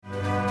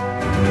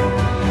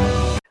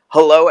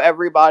Hello,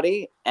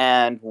 everybody,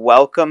 and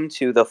welcome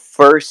to the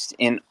first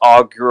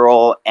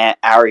inaugural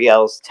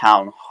Ariel's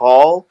Town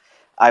Hall.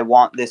 I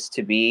want this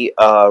to be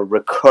a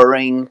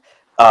recurring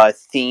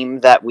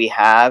theme that we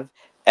have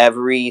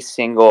every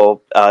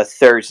single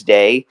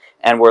Thursday,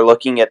 and we're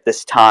looking at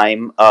this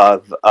time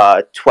of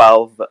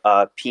 12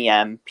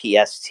 p.m.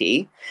 PST.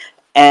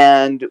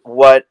 And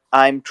what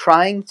I'm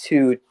trying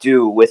to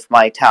do with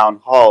my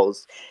town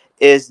halls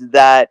is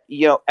that,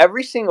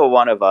 every single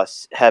one of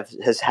us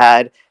has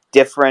had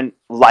different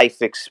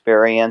life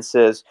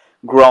experiences,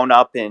 grown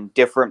up in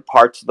different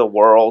parts of the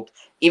world,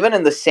 even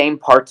in the same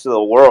parts of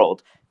the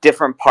world,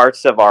 different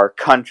parts of our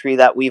country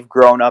that we've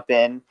grown up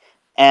in,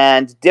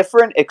 and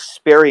different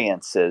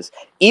experiences.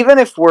 Even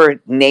if we're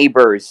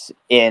neighbors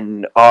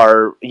in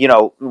our,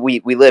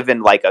 we live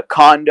in like a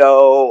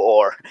condo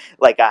or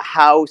like a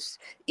house,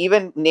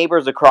 even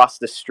neighbors across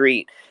the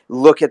street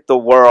look at the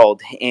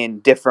world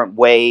in different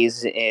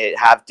ways,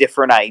 have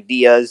different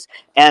ideas,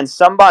 and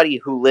somebody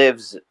who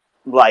lives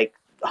like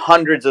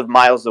hundreds of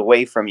miles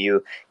away from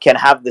you can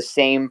have the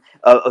same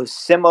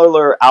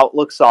similar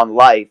outlooks on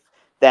life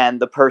than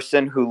the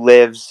person who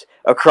lives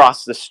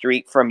across the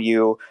street from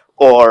you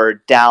or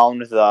down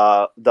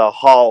the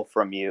hall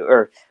from you.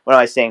 Or what am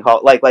I saying, hall?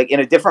 Like in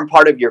a different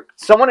part of your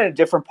someone in a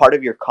different part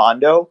of your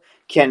condo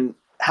can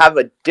have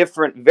a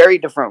different, very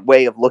different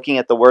way of looking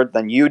at the world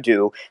than you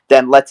do.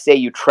 Then let's say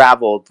you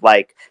traveled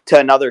like to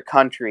another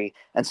country,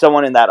 and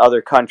someone in that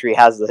other country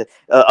has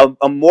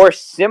a more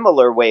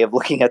similar way of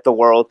looking at the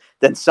world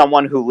than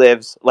someone who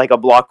lives like a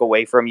block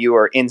away from you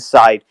or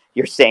inside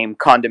your same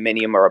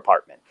condominium or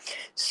apartment.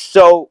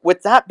 So,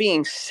 with that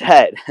being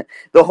said,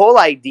 the whole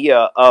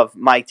idea of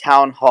my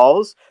town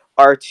halls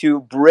are to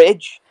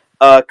bridge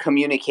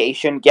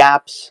communication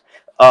gaps,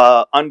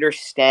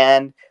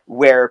 understand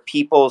where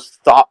people's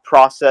thought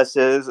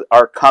processes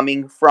are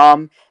coming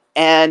from.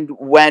 And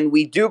when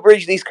we do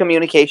bridge these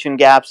communication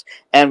gaps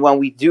and when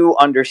we do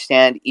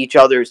understand each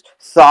other's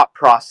thought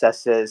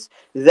processes,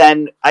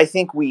 then I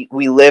think we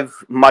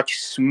live much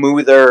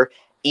smoother,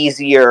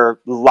 easier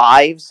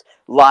lives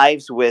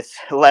with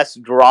less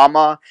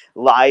drama,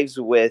 lives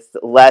with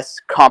less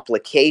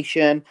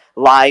complication,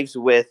 lives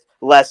with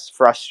less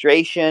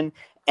frustration.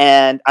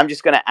 And I'm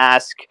just going to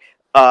ask,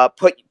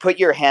 put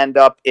your hand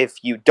up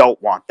if you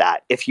don't want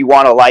that. If you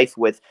want a life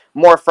with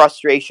more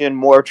frustration,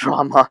 more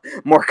drama,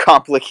 more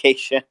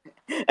complication,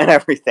 and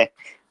everything.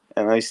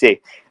 And let me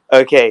see.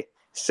 Okay,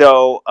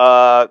 so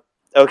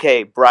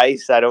okay,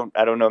 Bryce. I don't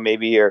know.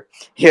 Maybe your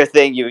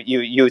thing.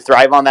 You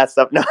thrive on that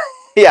stuff. No.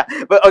 Yeah,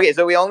 but okay.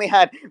 So we only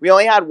had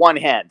one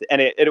hand,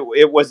 and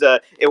it was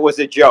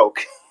a joke.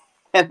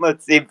 And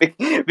let's see,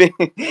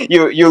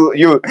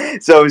 you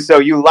so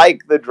you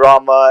like the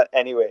drama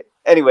anyway.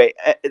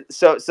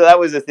 So that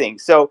was the thing.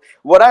 So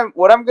what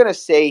I'm gonna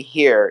say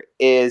here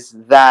is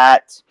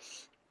that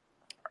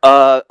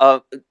uh, uh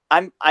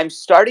I'm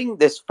starting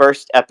this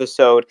first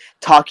episode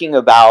talking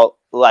about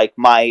like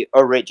my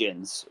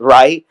origins,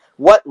 right?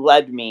 What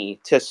led me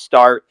to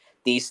start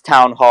these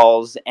town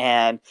halls,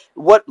 and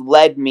what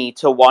led me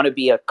to want to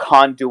be a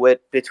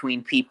conduit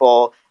between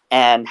people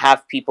and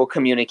have people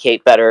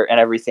communicate better and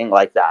everything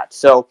like that.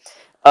 So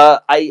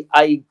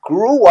I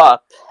grew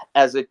up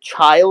as a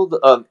child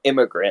of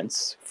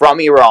immigrants from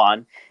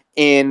Iran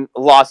in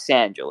Los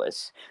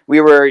Angeles.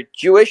 We were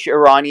Jewish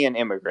Iranian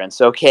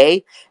immigrants,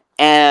 okay?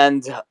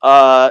 And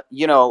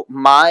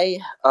my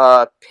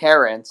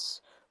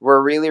parents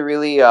were really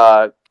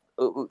were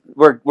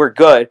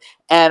good.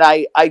 And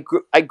I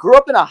grew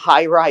up in a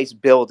high-rise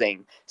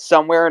building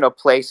somewhere in a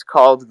place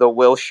called the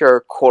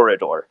Wilshire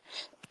Corridor,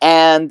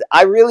 and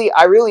I really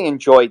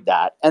enjoyed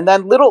that. And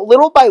then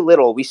little by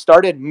little, we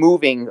started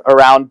moving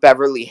around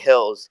Beverly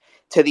Hills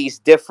to these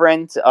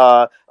different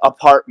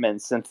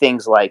apartments and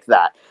things like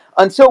that.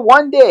 Until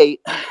one day,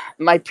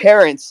 my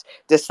parents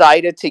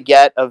decided to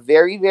get a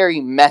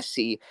very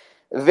messy,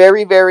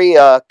 very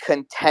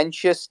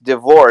contentious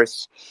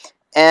divorce,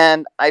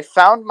 and I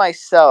found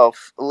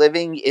myself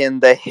living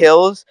in the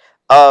hills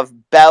of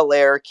Bel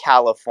Air,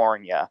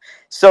 California.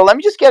 So let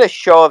me just get a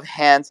show of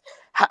hands.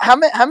 How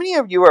many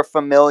of you are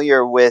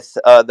familiar with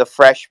the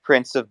Fresh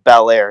Prince of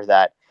Bel Air,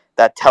 that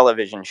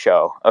television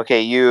show?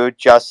 Okay, you,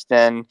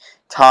 Justin,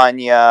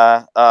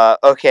 Tanya.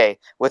 Okay,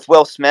 with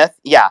Will Smith.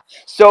 Yeah.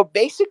 So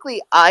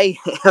basically, I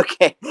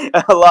okay.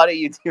 A lot of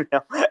you do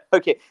know.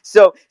 Okay,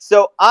 so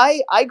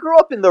I grew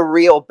up in the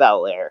real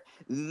Bel Air.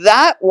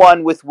 That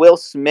one with Will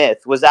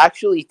Smith was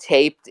actually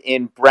taped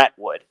in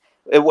Brentwood.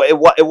 It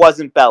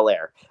wasn't Bel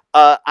Air.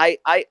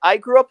 I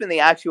grew up in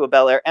the actual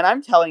Bel Air, and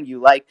I'm telling you,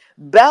 like,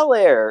 Bel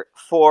Air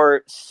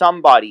for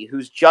somebody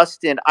who's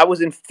just in, I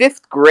was in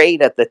fifth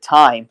grade at the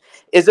time,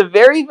 is a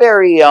very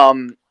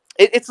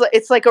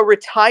it's like a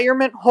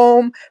retirement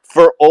home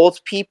for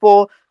old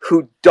people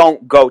who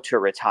don't go to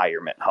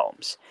retirement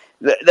homes.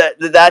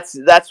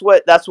 That's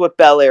what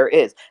Bel Air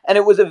is, and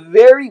it was a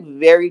very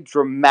very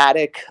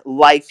dramatic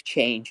life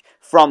change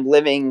from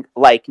living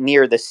like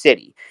near the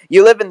city.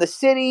 You live in the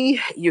city,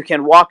 you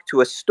can walk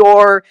to a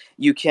store,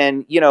 you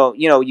can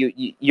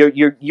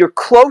you're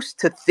close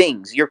to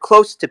things, you're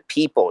close to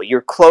people,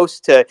 you're close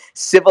to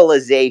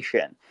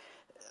civilization.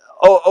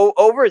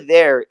 Over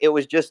there it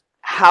was just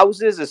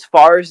houses as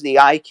far as the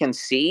eye can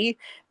see,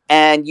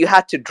 and you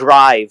had to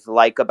drive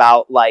like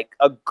about like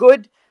a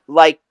good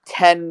like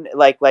 10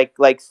 like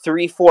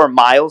 3 4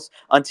 miles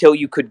until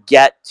you could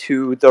get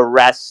to the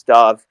rest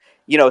of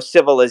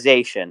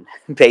civilization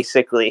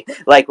basically,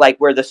 like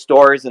where the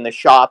stores and the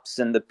shops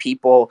and the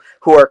people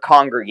who are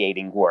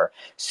congregating were.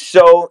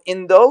 So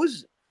in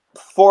those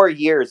 4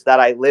 years that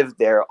I lived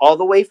there, all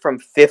the way from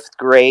 5th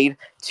grade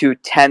to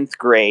 10th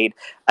grade,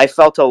 I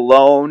felt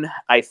alone.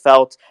 I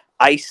felt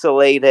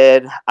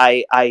isolated.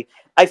 I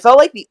felt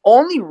like the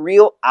only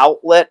real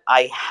outlet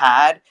I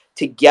had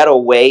to get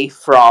away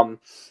from,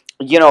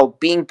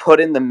 being put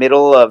in the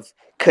middle of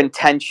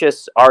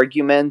contentious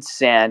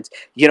arguments and,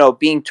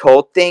 being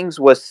told things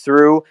was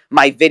through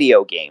my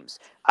video games.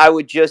 I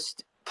would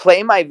just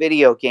play my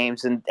video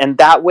games, and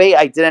that way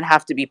I didn't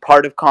have to be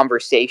part of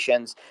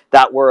conversations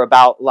that were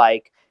about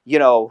like,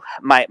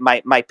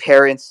 my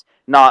parents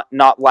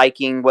not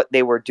liking what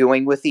they were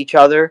doing with each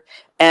other.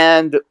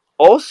 And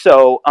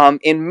also,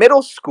 in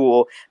middle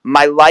school,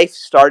 my life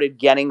started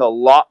getting a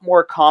lot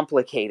more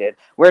complicated,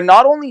 where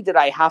not only did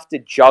I have to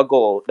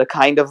juggle the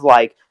kind of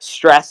like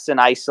stress and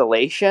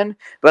isolation,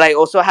 but I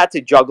also had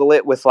to juggle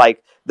it with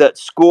like the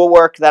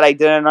schoolwork that I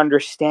didn't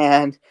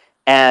understand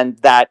and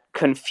that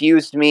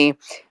confused me.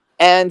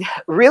 And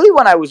really,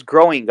 when I was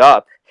growing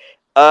up,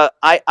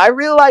 I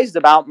realized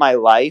about my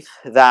life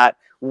that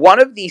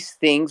one of these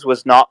things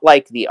was not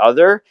like the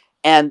other,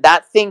 and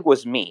that thing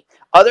was me.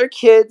 Other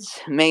kids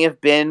may have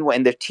been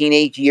in their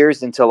teenage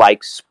years into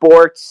like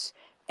sports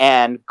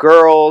and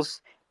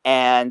girls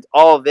and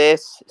all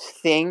this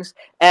things,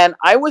 and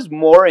I was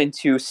more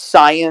into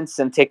science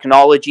and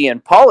technology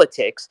and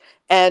politics.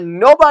 And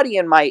nobody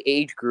in my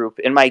age group,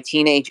 in my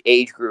teenage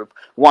age group,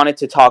 wanted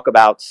to talk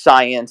about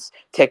science,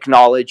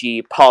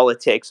 technology,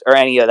 politics, or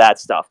any of that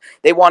stuff.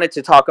 They wanted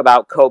to talk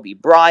about Kobe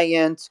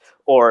Bryant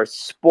or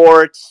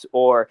sports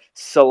or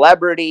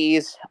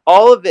celebrities,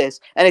 all of this.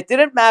 And it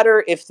didn't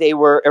matter if they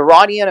were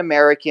Iranian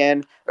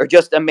American or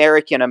just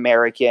American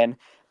American.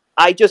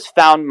 I just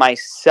found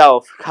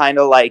myself kind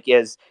of like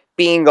as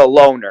being a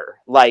loner,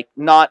 like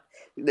not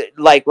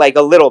like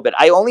a little bit.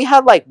 I only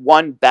had like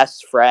one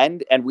best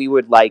friend, and we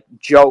would like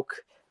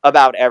joke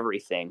about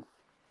everything.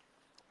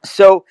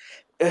 So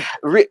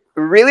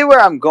really where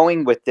I'm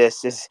going with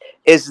this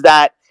is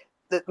that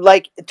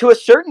like to a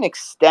certain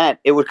extent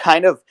it would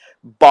kind of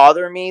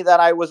bother me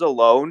that I was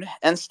alone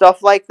and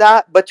stuff like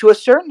that, but to a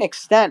certain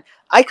extent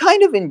I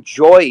kind of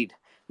enjoyed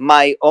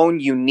my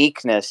own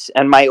uniqueness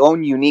and my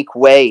own unique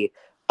way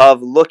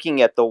of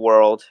looking at the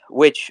world,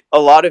 which a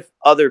lot of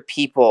other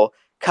people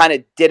kind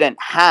of didn't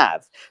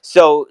have.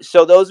 So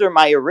those are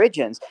my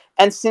origins.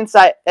 And since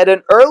I at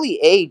an early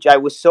age I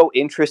was so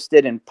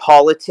interested in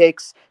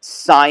politics,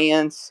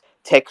 science,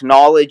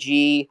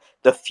 technology,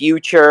 the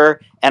future,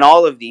 and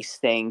all of these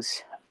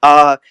things.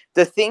 The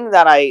thing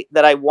that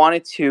I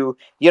wanted to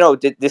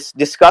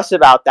discuss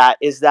about that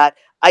is that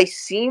I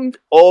seemed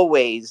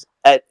always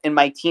in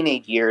my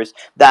teenage years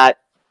that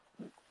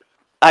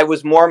I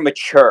was more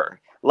mature.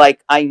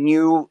 Like I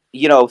knew,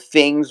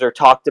 things or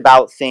talked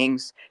about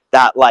things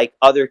that like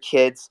other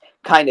kids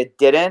kind of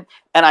didn't,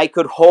 and I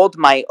could hold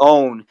my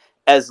own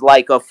as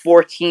like a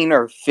 14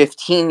 or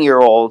 15-year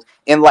old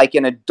in like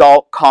an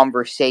adult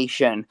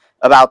conversation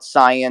about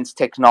science,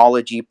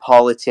 technology,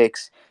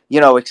 politics,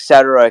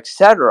 etc.,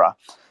 etc.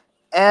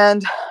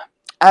 And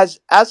as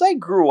I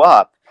grew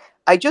up,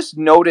 I just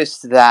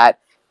noticed that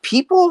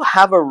people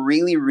have a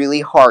really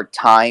really hard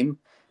time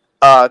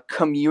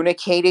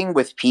communicating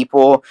with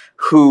people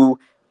who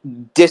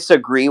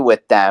disagree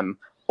with them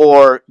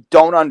or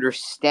don't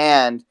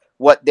understand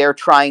what they're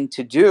trying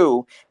to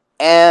do.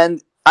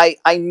 And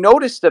I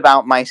noticed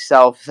about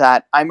myself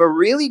that I'm a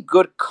really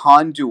good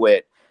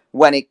conduit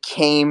when it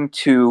came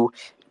to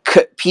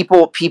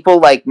people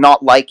like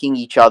not liking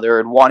each other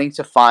and wanting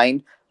to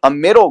find a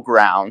middle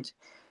ground.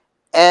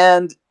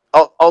 And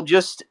I'll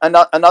just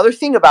another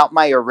thing about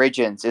my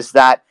origins is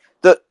that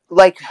the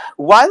like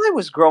while I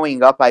was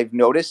growing up, I've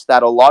noticed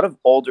that a lot of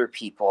older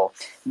people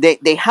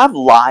they have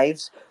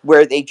lives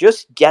where they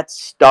just get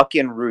stuck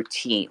in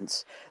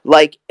routines.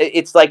 Like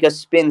it's like a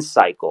spin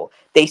cycle.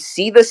 They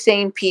see the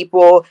same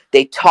people,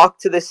 they talk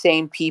to the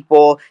same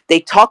people,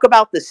 they talk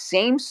about the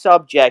same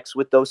subjects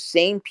with those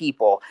same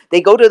people, they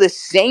go to the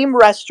same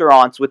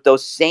restaurants with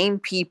those same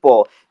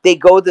people, they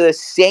go to the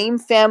same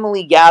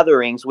family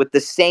gatherings with the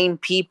same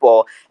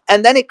people,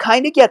 and then it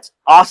kind of gets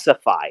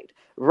ossified,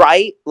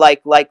 right?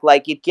 Like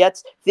it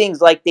gets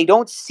things like they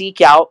don't seek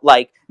out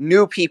like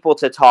new people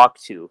to talk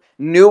to,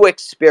 new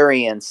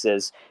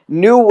experiences,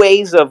 new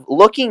ways of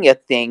looking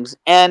at things.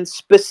 And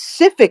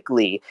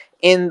specifically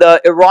in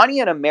the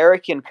Iranian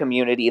American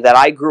community that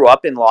I grew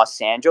up in Los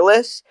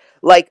Angeles,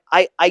 like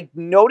I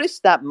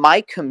noticed that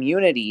my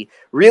community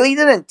really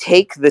didn't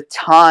take the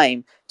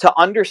time to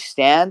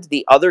understand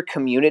the other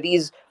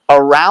communities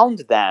around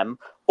them,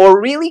 or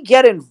really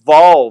get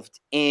involved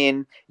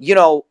in,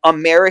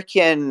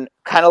 American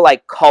kind of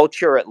like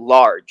culture at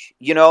large.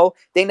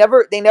 They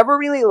never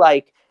really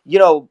like,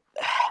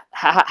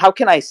 how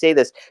can I say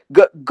this?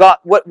 Got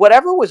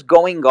whatever was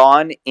going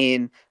on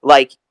in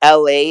like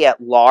LA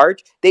at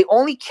large, they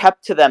only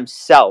kept to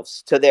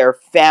themselves, to their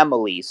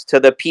families, to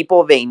the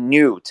people they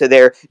knew, to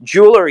their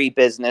jewelry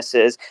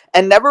businesses,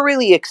 and never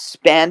really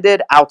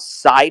expanded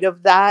outside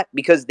of that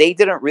because they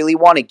didn't really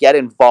want to get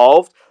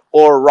involved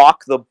or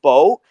rock the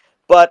boat.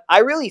 But I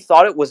really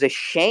thought it was a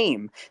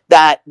shame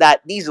that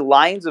these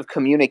lines of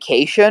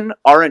communication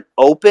aren't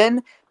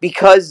open,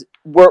 because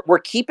we're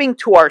keeping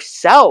to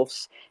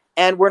ourselves,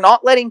 and we're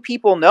not letting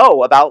people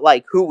know about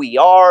like who we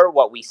are,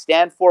 what we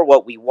stand for,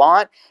 what we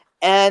want.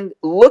 And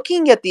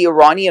looking at the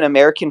Iranian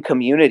American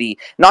community,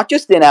 not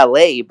just in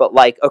LA, but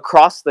like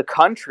across the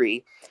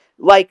country,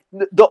 like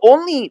the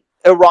only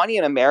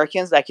Iranian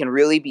Americans that can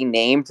really be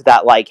named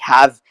that like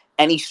have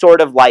any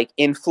sort of like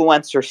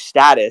influence or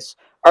status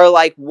are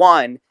like,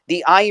 one,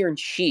 the Iron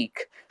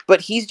Sheik,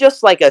 but he's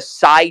just like a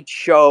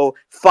sideshow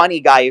funny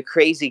guy, a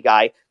crazy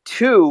guy.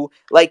 Two,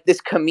 like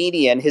this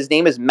comedian, his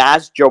name is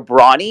Maz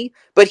Jobrani,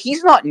 but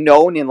he's not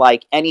known in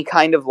like any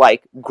kind of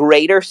like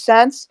greater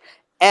sense.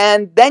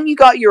 And then you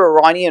got your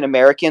Iranian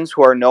Americans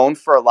who are known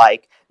for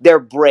like their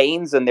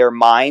brains and their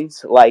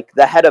minds. Like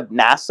the head of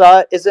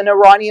NASA is an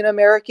Iranian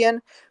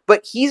American,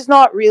 but he's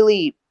not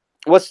really,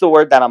 what's the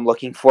word that I'm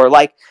looking for?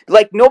 Like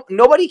no,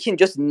 nobody can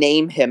just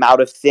name him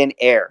out of thin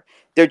air.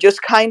 They're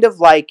just kind of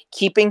like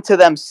keeping to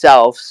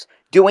themselves,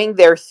 doing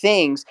their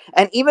things.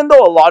 And even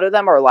though a lot of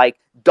them are like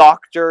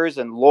doctors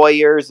and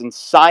lawyers and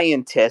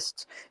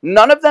scientists,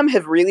 none of them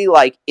have really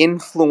like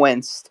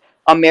influenced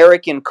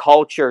American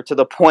culture to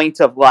the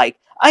point of like,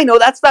 I know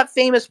that's that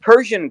famous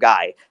Persian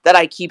guy that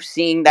I keep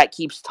seeing that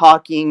keeps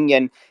talking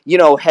and,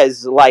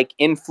 has like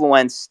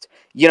influenced,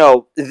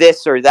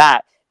 this or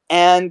that.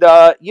 And,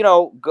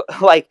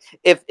 like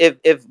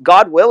if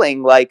God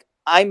willing, like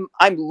I'm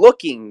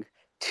looking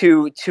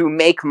to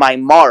make my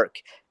mark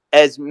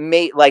as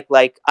mate like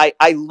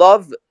I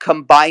love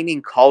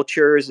combining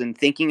cultures and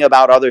thinking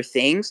about other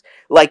things,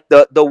 like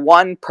the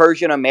one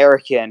Persian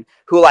American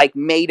who like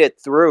made it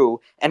through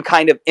and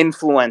kind of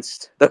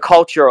influenced the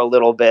culture a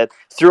little bit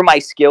through my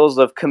skills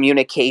of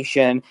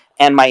communication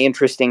and my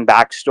interesting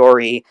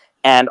backstory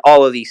and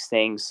all of these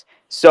things.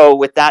 So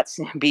with that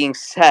being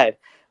said,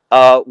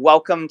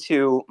 welcome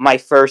to my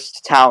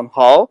first town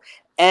hall.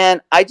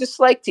 And I just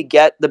like to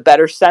get the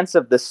better sense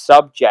of the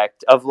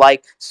subject of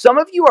like, some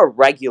of you are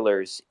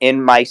regulars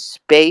in my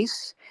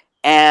space.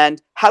 And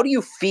how do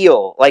you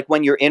feel like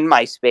when you're in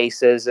my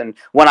spaces and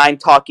when I'm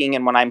talking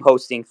and when I'm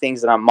hosting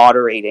things that I'm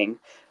moderating?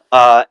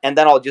 And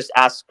then I'll just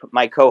ask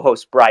my co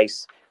host,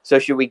 Bryce. So,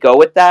 should we go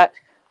with that?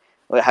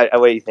 What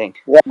do you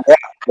think? Yeah, yeah.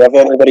 If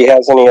anybody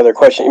has any other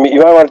question,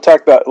 you might want to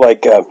talk about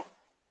like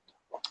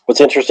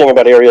what's interesting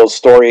about Ariel's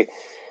story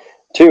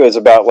too is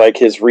about like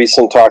his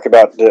recent talk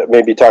about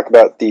maybe talk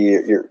about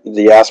the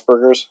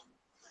Asperger's.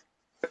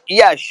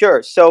 Yeah,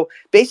 sure. So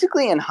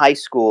basically, in high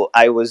school,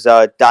 I was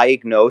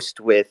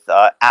diagnosed with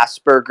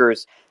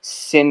Asperger's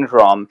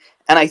syndrome,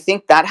 and I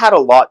think that had a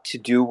lot to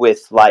do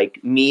with like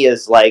me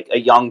as like a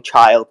young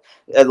child,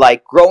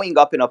 like growing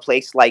up in a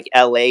place like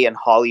LA and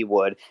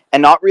Hollywood,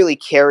 and not really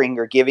caring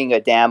or giving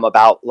a damn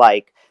about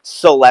like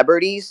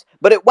celebrities.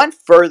 But it went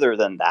further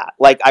than that.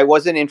 Like I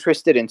wasn't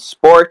interested in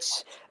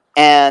sports,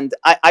 and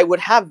I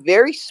would have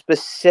very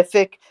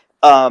specific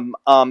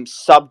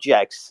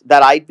subjects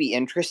that I'd be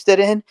interested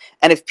in,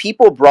 and if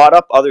people brought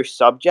up other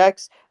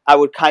subjects, I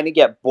would kind of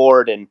get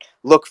bored and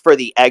look for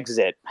the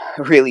exit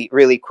really,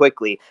 really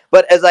quickly.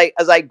 But as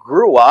I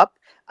grew up,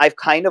 I've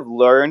kind of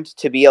learned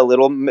to be a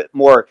little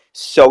more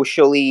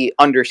socially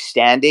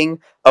understanding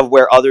of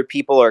where other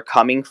people are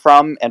coming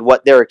from and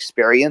what their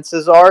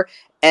experiences are.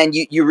 And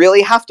you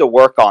really have to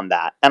work on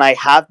that. And I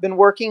have been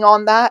working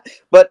on that.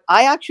 But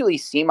I actually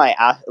see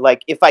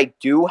like, if I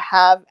do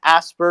have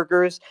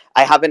Asperger's,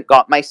 I haven't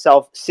got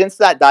myself since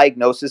that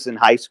diagnosis in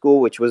high school,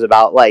 which was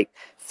about like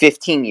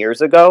 15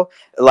 years ago,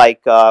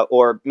 like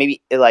or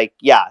maybe like,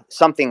 yeah,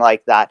 something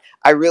like that.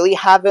 I really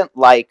haven't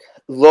like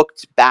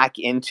looked back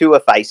into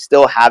if I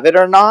still have it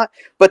or not.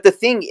 But the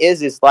thing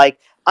is like,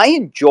 I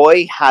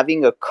enjoy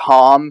having a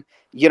calm,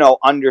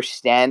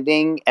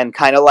 understanding and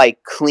kind of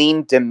like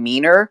clean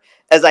demeanor,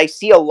 as I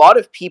see a lot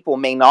of people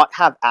may not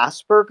have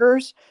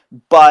Asperger's,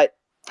 but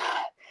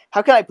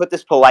how can I put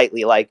this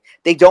politely? Like,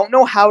 they don't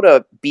know how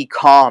to be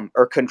calm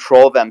or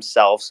control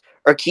themselves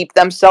or keep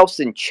themselves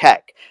in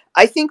check.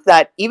 I think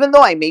that even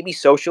though I may be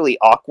socially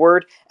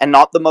awkward and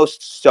not the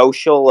most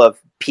social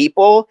of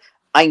people,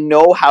 I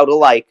know how to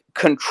like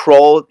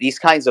control these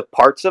kinds of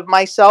parts of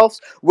myself,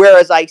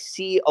 whereas I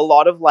see a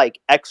lot of like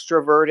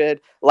extroverted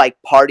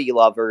like party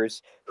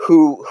lovers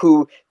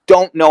who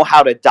don't know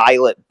how to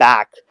dial it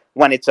back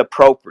when it's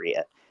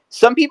appropriate.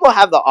 Some people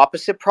have the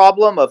opposite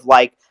problem of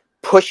like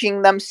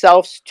pushing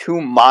themselves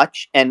too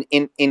much and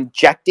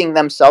injecting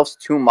themselves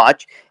too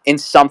much in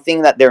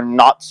something that they're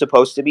not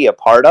supposed to be a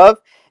part of.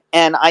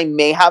 And I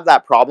may have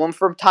that problem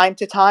from time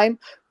to time,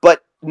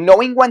 but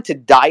knowing when to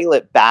dial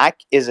it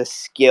back is a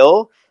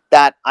skill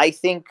that I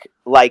think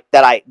like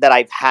that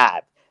I've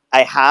had.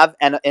 I have,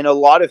 and in a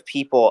lot of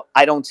people,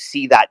 I don't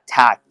see that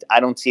tact. I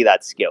don't see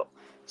that skill.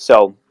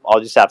 So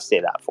I'll just have to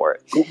say that for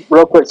it.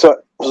 Real quick,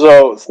 so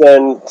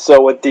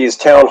with these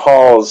town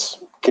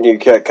halls, can you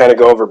kind of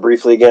go over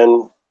briefly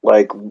again?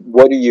 Like,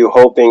 what are you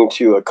hoping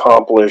to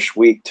accomplish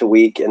week to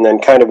week, and then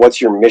kind of what's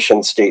your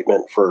mission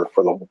statement for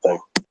the whole thing?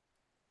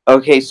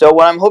 Okay, so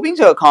what I'm hoping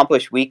to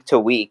accomplish week to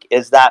week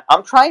is that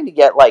I'm trying to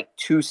get like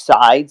two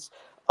sides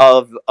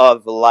of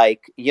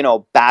like,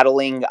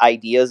 battling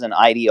ideas and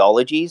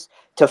ideologies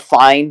to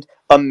find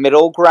a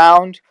middle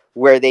ground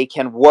where they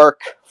can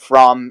work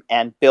from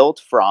and build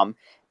from.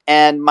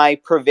 And my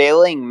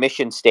prevailing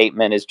mission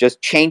statement is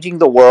just changing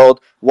the world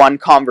one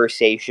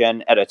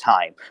conversation at a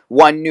time,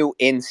 one new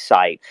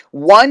insight,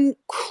 one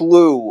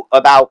clue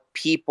about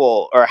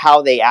people or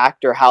how they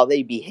act or how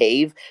they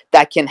behave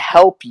that can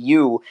help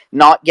you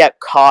not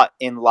get caught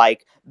in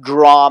like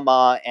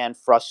drama and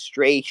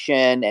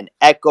frustration and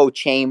echo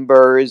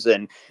chambers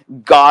and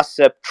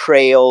gossip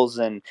trails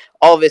and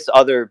all this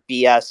other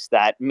BS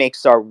that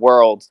makes our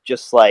world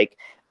just like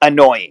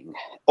annoying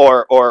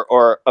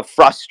or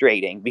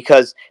frustrating,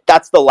 because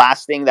that's the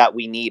last thing that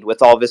we need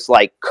with all this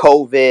like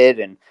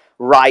COVID and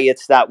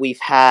riots that we've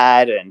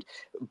had, and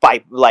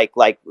by like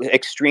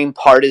extreme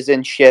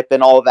partisanship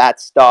and all that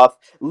stuff.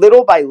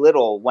 Little by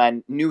little,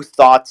 when new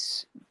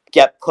thoughts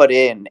get put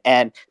in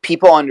and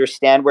people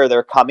understand where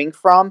they're coming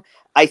from,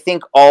 I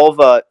think all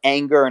the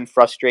anger and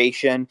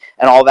frustration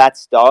and all that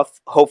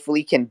stuff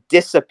hopefully can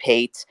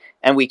dissipate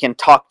and we can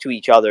talk to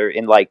each other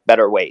in like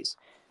better ways,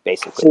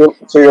 basically.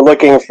 So you're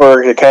looking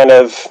for to kind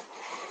of,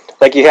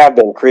 like you have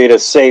been, create a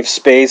safe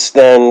space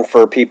then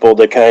for people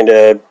to kind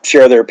of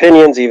share their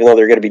opinions, even though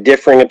they're going to be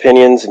differing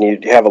opinions, and you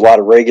have a lot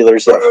of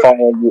regulars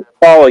that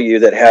follow you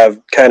that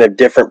have kind of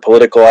different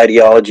political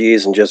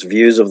ideologies and just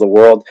views of the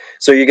world.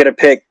 So you're going to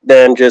pick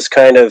then just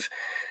kind of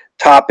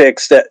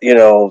topics that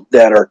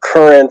that are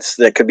current,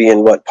 that could be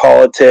in what,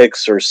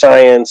 politics or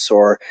science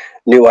or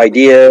new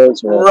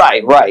ideas or.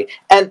 Right.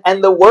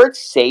 And the word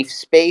safe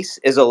space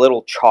is a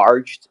little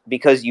charged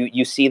because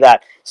you see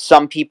that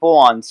some people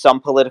on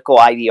some political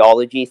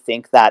ideology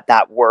think that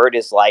that word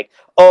is like,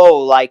 oh,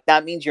 like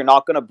that means you're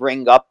not going to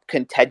bring up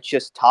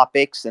contentious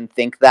topics and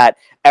think that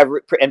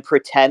and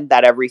pretend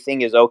that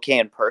everything is okay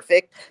and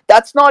perfect.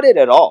 That's not it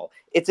at all.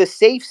 It's a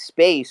safe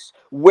space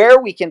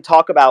where we can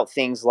talk about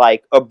things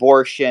like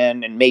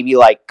abortion and maybe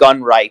like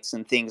gun rights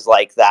and things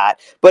like that.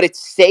 But it's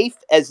safe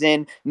as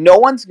in no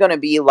one's going to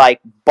be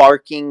like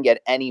barking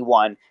at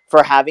anyone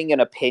for having an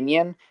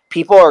opinion.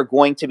 People are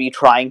going to be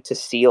trying to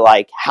see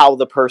like how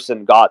the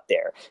person got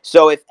there.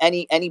 So if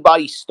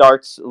anybody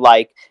starts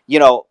like,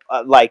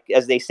 like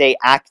as they say,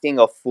 acting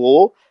a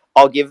fool,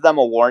 I'll give them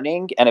a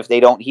warning, and if they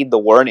don't heed the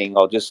warning,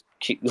 I'll just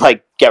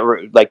like kick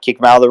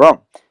them out of the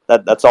room.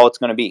 That's all it's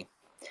going to be.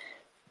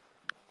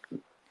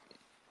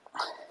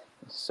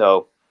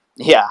 So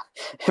yeah,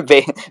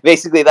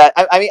 basically that.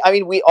 I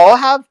mean, we all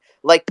have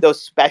like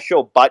those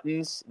special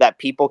buttons that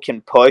people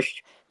can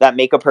push that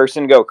make a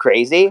person go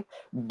crazy.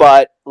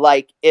 But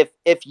like, if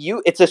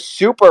you, it's a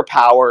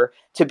superpower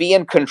to be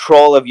in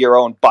control of your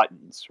own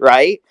buttons,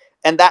 right?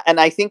 And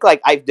I think like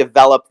I've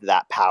developed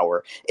that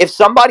power. If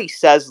somebody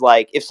says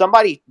like, if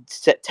somebody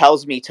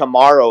tells me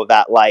tomorrow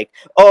that like,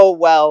 oh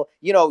well,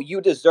 you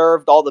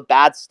deserved all the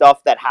bad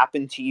stuff that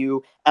happened to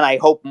you, and I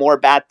hope more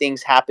bad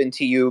things happen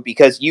to you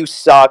because you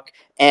suck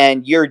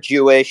and you're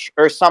Jewish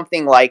or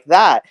something like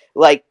that.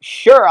 Like,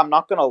 sure, I'm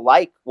not going to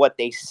like what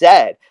they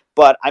said,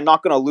 but I'm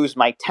not going to lose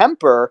my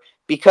temper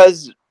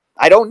because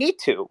I don't need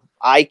to.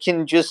 I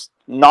can just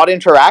not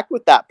interact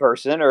with that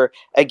person, or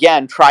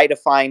again, try to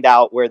find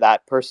out where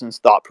that person's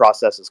thought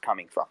process is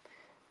coming from.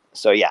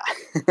 So, yeah.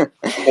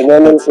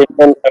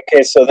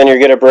 Okay, so then you're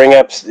going to bring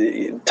up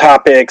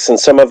topics, and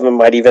some of them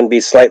might even be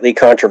slightly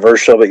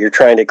controversial, but you're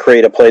trying to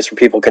create a place where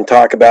people can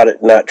talk about it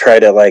and not try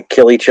to like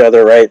kill each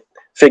other, right?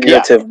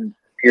 Yeah.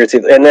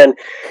 Figurative, and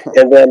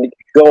then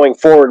going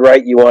forward,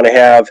 right? You want to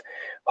have,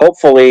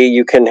 hopefully,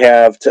 you can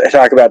have to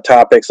talk about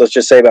topics. Let's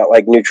just say about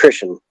like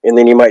nutrition, and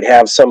then you might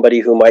have somebody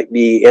who might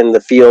be in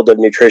the field of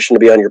nutrition to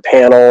be on your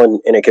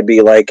panel, and it could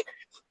be like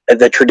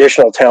the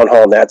traditional town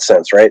hall in that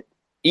sense, right?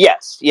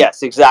 Yes,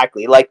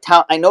 exactly. Like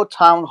I know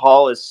town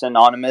hall is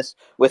synonymous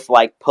with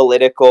like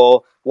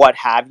political what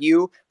have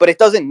you, but it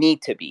doesn't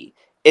need to be.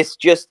 it's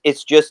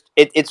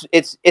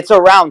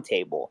a round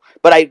table,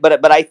 but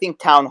I think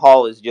town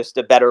hall is just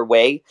a better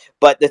way.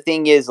 But the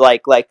thing is,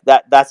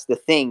 that's the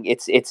thing.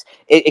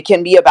 It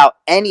can be about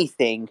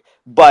anything,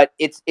 but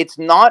it's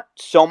not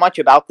so much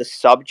about the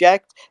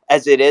subject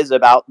as it is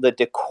about the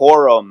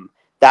decorum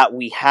that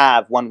we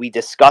have when we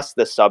discuss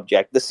the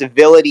subject, the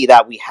civility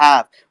that we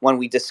have when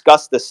we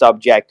discuss the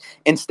subject,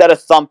 instead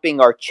of thumping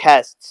our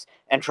chests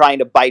and trying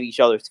to bite each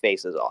other's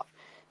faces off.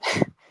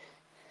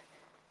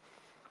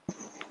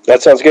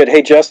 That sounds good.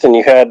 Hey, Justin,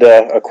 you had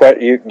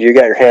you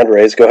got your hand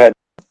raised. Go ahead.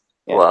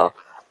 Yeah. Well,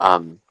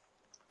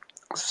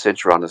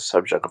 since you're on the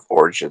subject of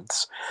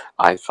origins,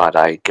 I thought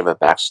I'd give a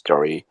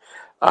backstory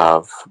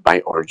of my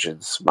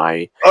origins.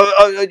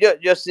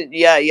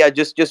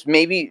 Just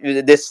maybe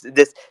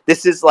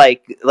this is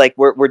like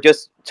we're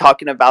just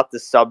talking about the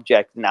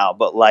subject now,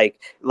 but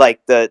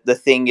the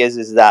thing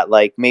is that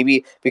like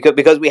maybe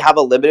because we have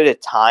a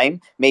limited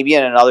time, maybe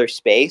in another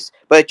space,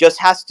 but it just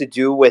has to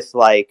do with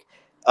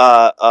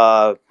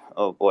oh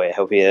boy, I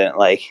hope you didn't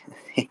like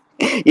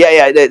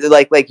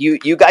like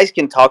you guys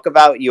can talk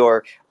about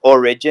your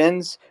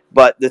origins,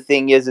 but the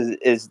thing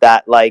is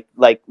that like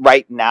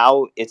right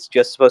now it's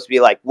just supposed to be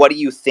like, what do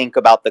you think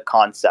about the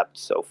concept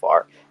so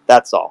far?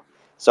 That's all.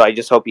 So I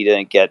just hope you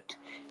didn't get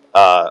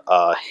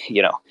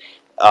you know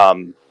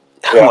um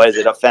Yeah. what is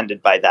it,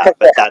 offended by that,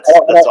 but that's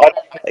all.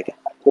 Like,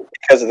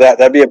 Because of that,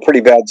 that'd be a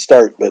pretty bad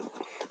start. But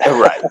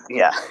right,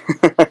 yeah.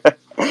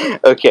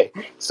 Okay,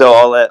 so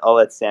I'll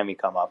let Sammy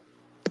come up.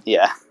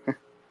 Yeah.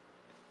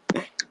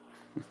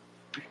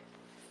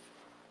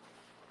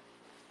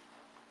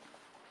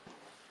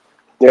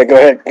 yeah, go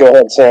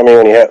ahead, Sammy,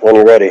 when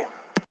you're ready.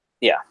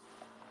 Yeah.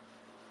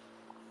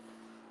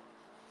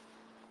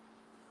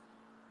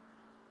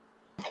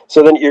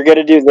 So then you're going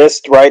to do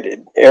this, right,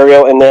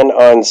 Ariel, and then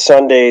on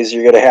Sundays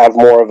you're going to have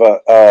more of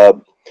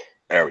a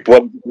There we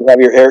go.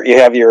 you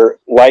have your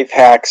life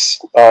hacks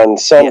on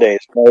Sundays,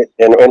 right?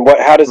 And what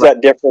how does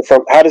that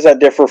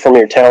differ from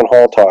your town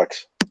hall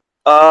talks?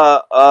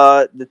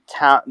 The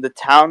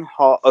town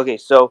hall. Okay,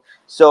 so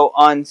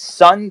on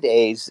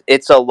Sundays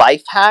it's a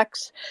life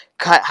hacks.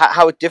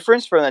 How it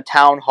differs from the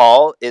town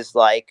hall is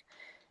like,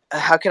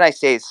 how can I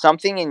say,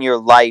 something in your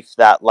life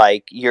that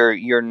like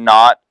you're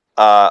not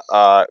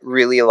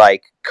really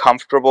like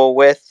comfortable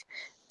with,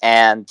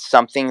 and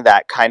something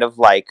that kind of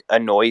like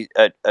annoys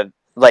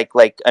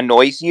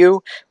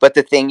you. But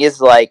the thing is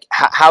like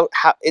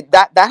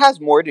that has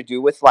more to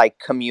do with like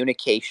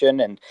communication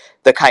and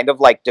the kind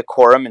of like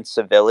decorum and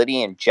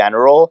civility in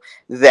general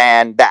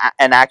than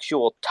an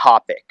actual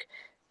topic.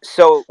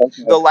 So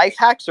the life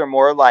hacks are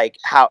more like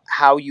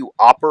how you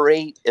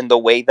operate in the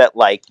way that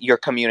like your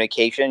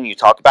communication, you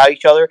talk about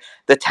each other.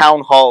 The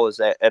town hall is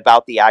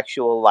about the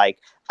actual like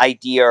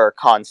idea or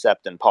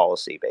concept and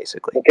policy,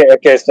 basically.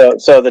 Okay.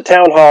 So the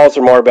town halls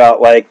are more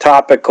about like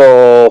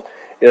topical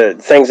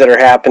things that are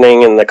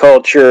happening in the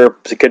culture.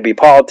 It could be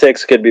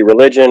politics, it could be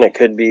religion, it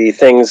could be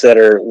things that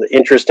are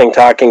interesting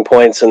talking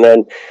points, and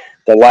then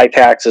the life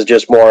hacks is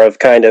just more of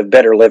kind of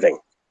better living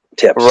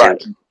tips.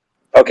 Right.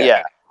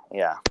 Okay.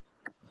 Yeah.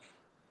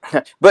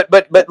 But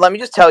let me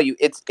just tell you,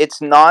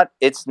 it's not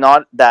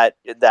that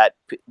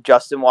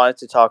Justin wanted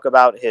to talk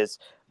about his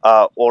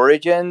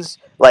origins.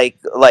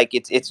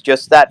 It's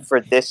just that for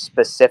this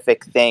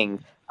specific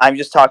thing, I'm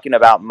just talking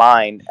about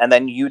mine, and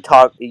then you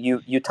talk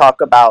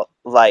about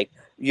like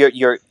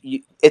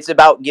it's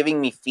about giving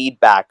me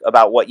feedback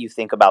about what you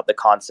think about the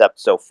concept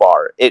so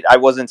far. I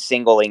wasn't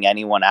singling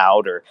anyone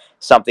out or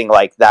something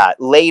like that.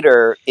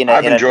 Later I've in a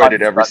enjoyed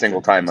it every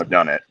single non-structured. time I've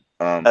done it.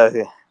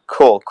 Okay,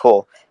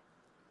 cool.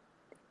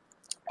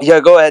 Yeah,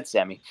 go ahead,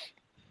 Sammy.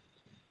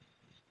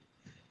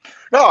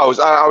 No,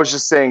 I was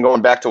just saying,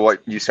 going back to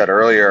what you said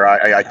earlier.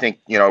 I think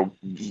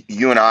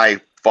you and I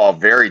fall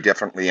very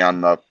differently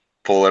on the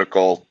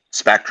political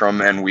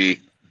spectrum, and we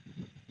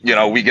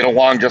get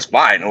along just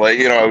fine. Like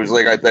it was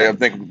like I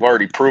think we've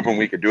already proven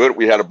we could do it.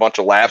 We had a bunch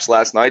of laughs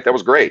last night. That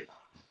was great.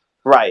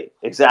 Right,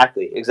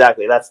 exactly.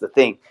 That's the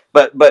thing.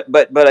 But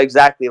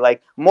exactly,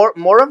 like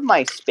more of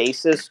my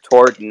spaces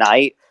toward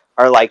night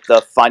are like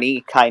the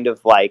funny kind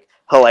of like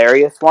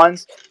hilarious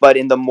ones. But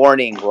in the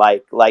morning,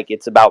 like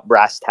it's about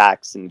brass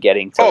tacks and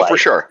getting to Oh, for like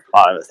sure. a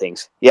lot of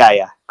things.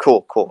 Yeah.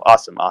 Cool.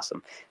 Awesome.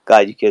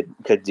 Glad you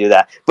could do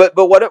that. But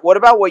what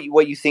about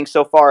what you think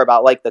so far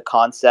about like the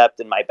concept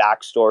and my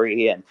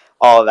backstory and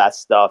all of that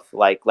stuff?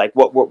 Like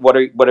what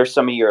are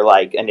some of your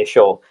like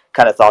initial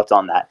kind of thoughts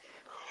on that?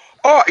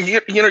 Oh, you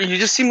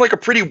just seem like a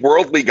pretty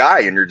worldly guy,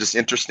 and you're just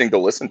interesting to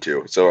listen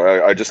to.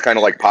 So I just kind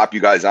of like pop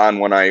you guys on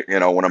when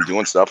when I'm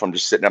doing stuff. I'm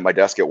just sitting at my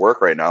desk at work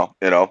right now.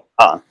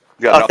 Uh,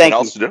 Got oh, nothing thank you.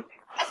 else to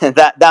do.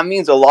 That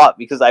means a lot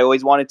because I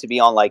always wanted to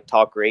be on like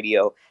talk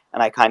radio,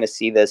 and I kind of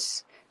see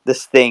this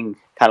thing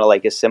kind of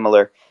like is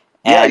similar.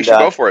 Yeah, you And should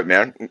go for it,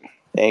 man.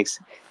 thanks.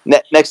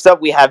 Next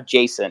up, we have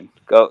Jason.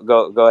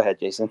 Go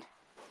ahead, Jason.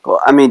 Well,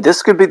 I mean,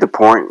 this could be the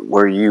point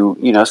where you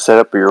set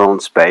up your own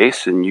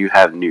space and you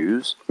have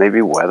news,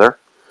 maybe weather,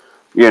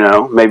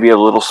 maybe a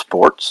little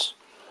sports,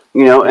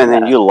 and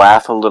then Yeah. you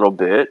laugh a little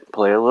bit,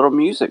 play a little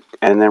music,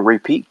 and then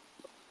repeat.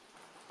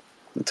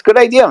 It's a good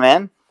idea,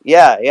 man.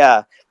 Yeah,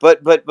 yeah.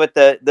 But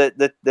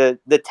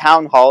the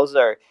town halls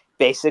are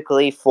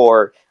basically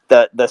for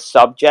the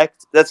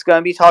subject that's going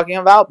to be talking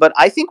about. But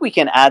I think we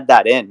can add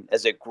that in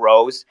as it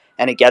grows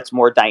and it gets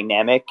more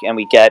dynamic, and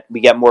we get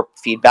more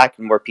feedback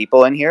and more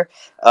people in here.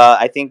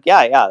 I think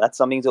yeah, that's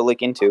something to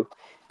look into.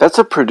 That's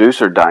a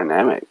producer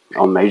dynamic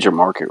on major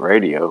market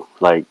radio.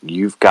 Like,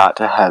 you've got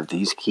to have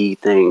these key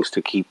things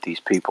to keep these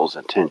people's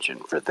attention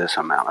for this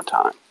amount of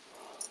time.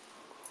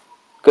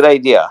 Good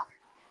idea.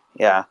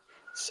 Yeah.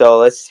 So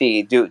let's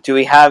see. Do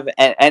we have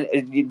and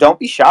you don't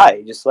be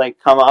shy. Just like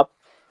come up,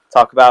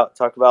 talk about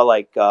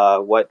like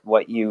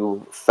what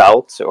you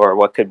felt or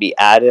what could be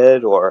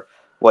added or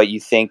what you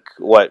think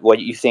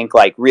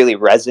like really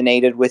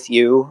resonated with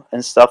you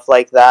and stuff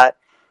like that.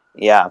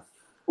 Yeah.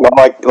 Well,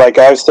 like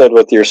I've said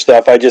with your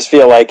stuff, I just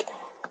feel like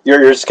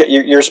your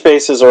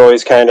spaces are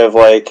always kind of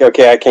like,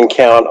 okay, I can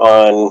count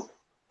on.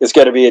 It's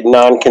got to be a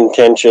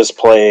non-contentious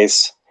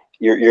place.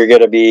 You're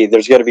going to be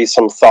there's going to be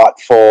some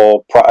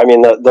thoughtful. I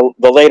mean, the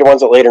later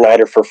ones at later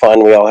night are for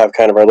fun. We all have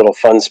kind of our little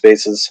fun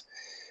spaces,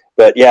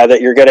 but yeah,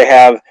 that you're going to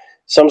have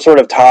some sort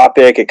of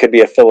topic. It could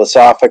be a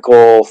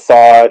philosophical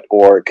thought,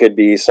 or it could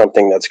be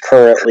something that's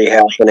currently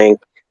happening.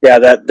 Yeah,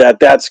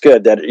 that's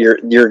good. That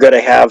you're going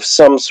to have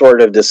some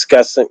sort of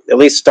discussing, at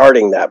least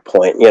starting that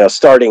point.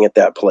 Starting at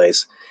that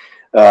place.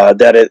 And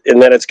then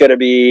it's going to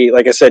be,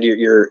 like I said,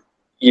 you're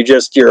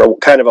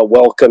kind of a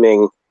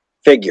welcoming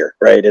figure,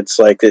 right? It's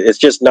like it's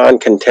just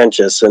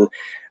non-contentious, and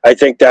I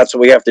think that's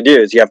what we have to do.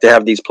 Is you have to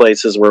have these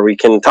places where we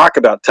can talk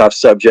about tough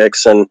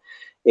subjects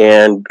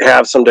and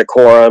have some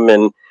decorum.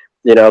 And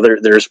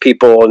there's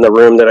people in the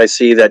room that I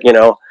see that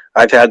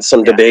I've had some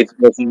Yeah. debates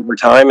with over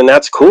time, and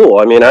that's cool.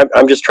 I mean,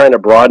 I'm just trying to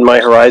broaden my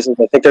horizons.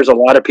 I think there's a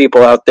lot of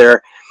people out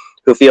there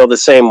who feel the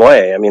same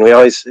way. I mean, we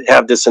always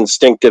have this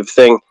instinctive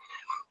thing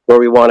where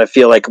we want to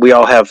feel like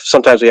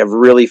sometimes we have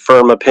really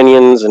firm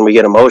opinions and we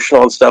get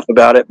emotional and stuff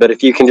about it. But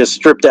if you can just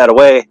strip that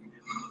away,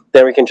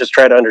 then we can just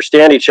try to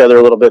understand each other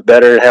a little bit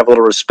better and have a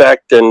little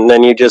respect. And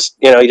then you just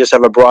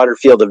have a broader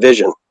field of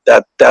vision.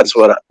 That's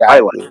what I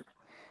like. Exactly.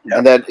 Yeah.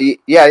 And then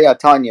yeah,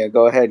 Tanya,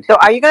 go ahead. So,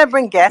 are you gonna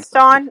bring guests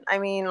on? I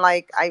mean,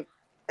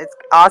 it's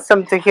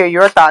awesome to hear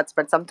your thoughts,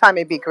 but sometime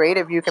it'd be great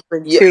if you could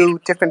bring Yeah. two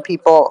different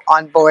people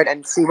on board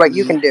and see what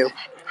you can do.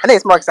 I think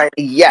it's more exciting.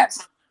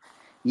 Yes.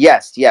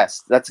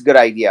 Yes, that's a good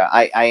idea.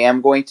 I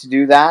am going to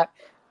do that.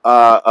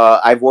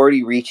 I've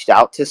already reached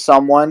out to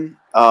someone.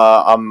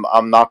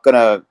 I'm not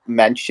gonna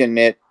mention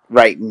it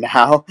right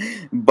now,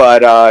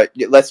 but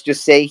let's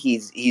just say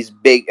he's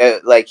big.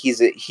 Like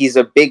he's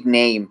a big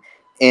name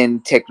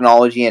in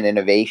technology and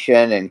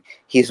innovation, and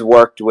he's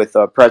worked with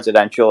a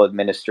presidential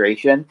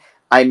administration.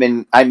 I'm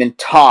in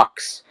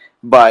talks,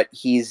 but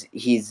he's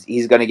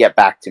gonna get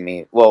back to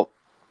me. Well,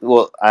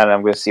 and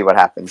I'm gonna see what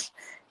happens.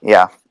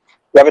 Yeah.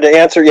 Yeah, but to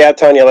answer, yeah,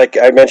 Tanya, like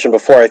I mentioned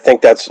before, I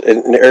think that's,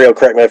 and Ariel,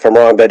 correct me if I'm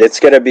wrong, but it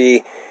could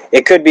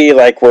be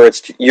like where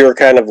you're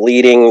kind of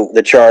leading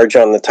the charge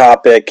on the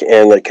topic,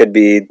 and it could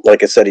be,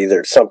 like I said,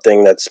 either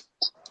something that's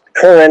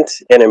current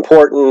and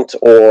important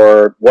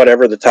or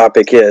whatever the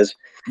topic is,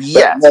 but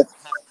Yes.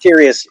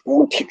 serious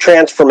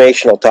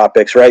transformational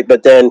topics, right?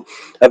 But then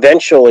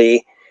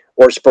eventually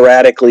or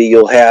sporadically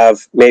you'll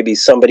have maybe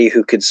somebody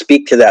who could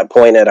speak to that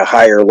point at a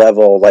higher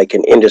level, like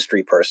an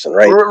industry person,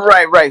 right?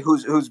 Right.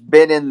 Who's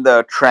been in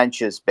the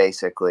trenches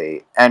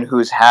basically, and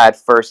who's had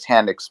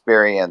firsthand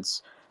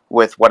experience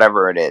with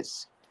whatever it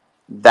is.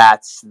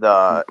 That's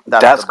the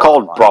That's bottom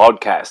called line.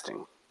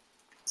 broadcasting.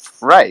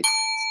 Right.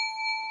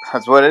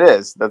 That's what it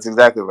is. That's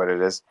exactly what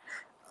it is.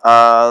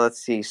 Let's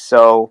see.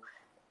 So,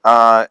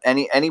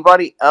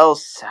 anybody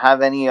else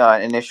have any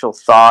initial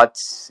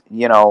thoughts?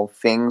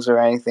 Things or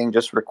anything?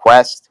 Just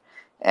request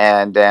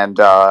and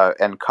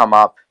come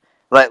up.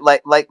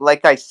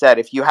 Like I said,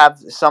 if you have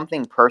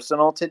something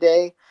personal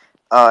today,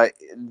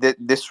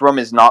 this room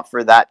is not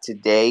for that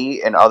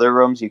today. In other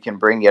rooms, you can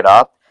bring it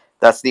up.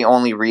 That's the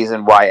only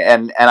reason why,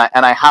 and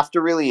I have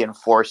to really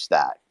enforce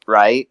that,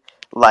 right?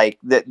 Like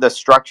the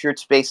structured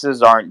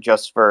spaces aren't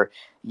just for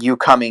you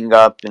coming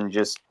up and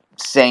just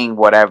saying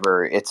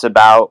whatever. It's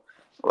about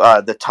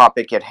the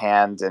topic at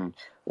hand and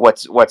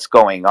what's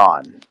going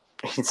on.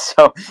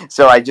 So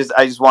I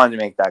just wanted to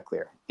make that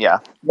clear. Yeah.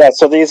 Yeah,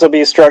 so these will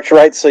be structured,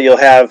 right? So you'll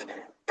have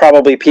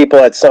probably people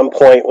at some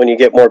point when you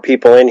get more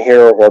people in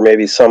here, or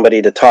maybe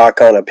somebody to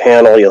talk on a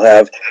panel. You'll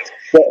have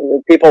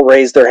people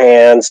raise their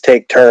hands,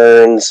 take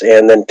turns,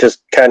 and then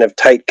just kind of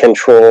tight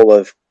control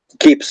of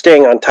keep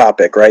staying on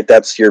topic, right?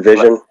 That's your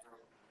vision.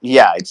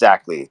 Yeah,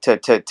 exactly.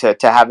 To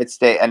have it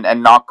stay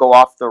and not go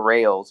off the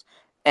rails.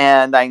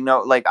 And I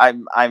know, like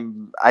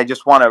I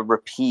just want to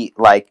repeat,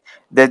 like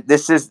that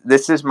this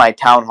is my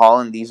town hall,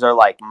 and these are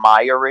like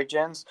my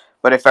origins.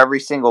 But if every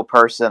single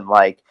person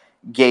like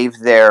gave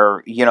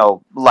their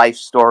life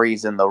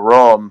stories in the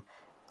room,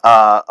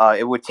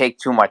 it would take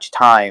too much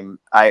time.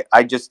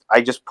 I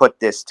just put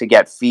this to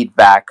get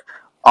feedback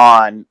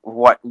on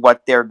what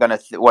they're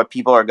what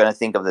people are gonna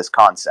think of this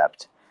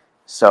concept.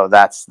 So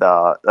that's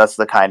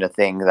the kind of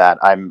thing that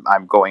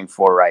I'm going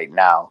for right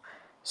now.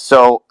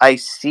 So I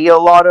see a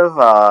lot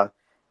of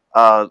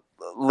uh,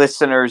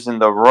 listeners in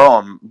the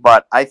room.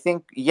 But I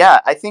think, yeah,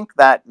 I think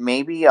that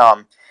maybe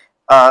I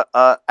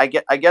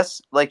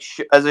guess like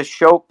as a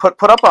show,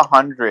 put up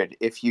 100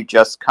 if you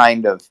just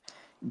kind of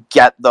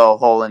get the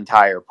whole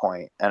entire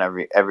point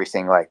and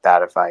everything like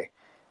that. If I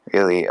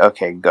really,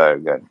 okay,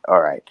 good,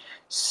 all right.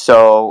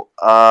 So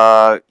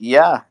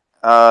yeah,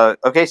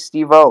 okay,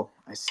 Steve O,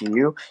 I see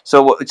you.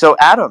 So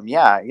Adam,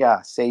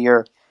 yeah, say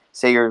your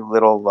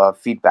little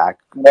feedback.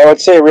 I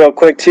would say real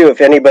quick too,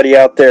 if anybody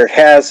out there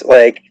has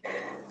like,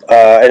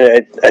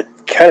 and I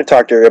kind of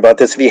talked to her about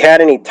this. If you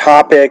had any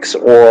topics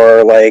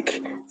or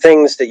like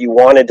things that you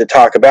wanted to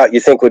talk about, you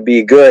think would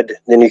be good,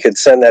 then you could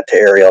send that to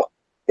Ariel.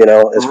 You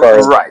know, as far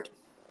as Right.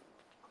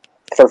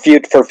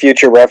 for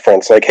future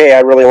reference, like, hey,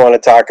 I really want to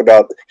talk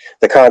about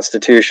the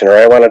Constitution, or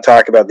I want to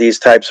talk about these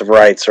types of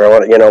rights, or I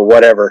want,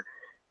 whatever.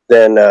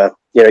 Then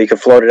you can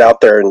float it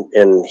out there,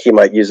 and he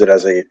might use it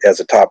as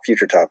a top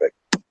future topic.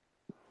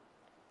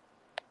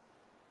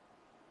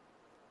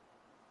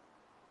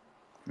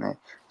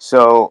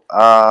 So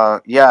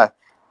yeah,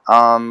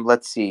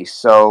 let's see.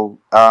 So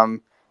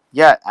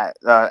yeah,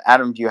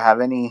 Adam, do you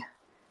have any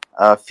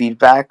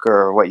feedback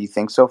or what you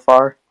think so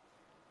far?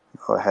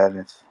 Go ahead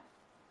if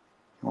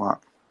you want.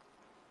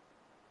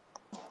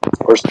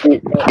 Or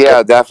Steve,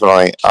 Yeah,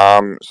 definitely.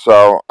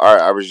 So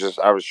I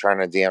was trying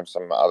to DM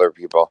some other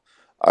people.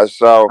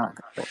 So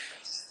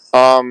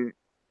um,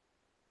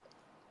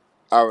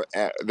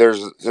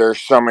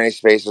 there's so many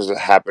spaces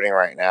happening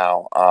right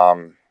now.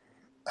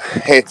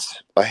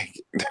 It's like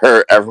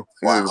everyone's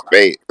in Wow.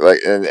 space,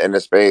 like in a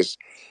space.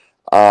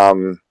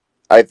 Um,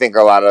 I think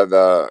a lot of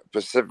the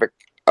Pacific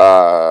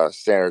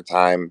Standard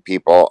Time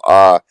people,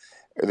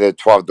 the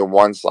 12 to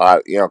 1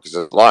 slot, because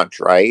it's lunch,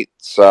 right?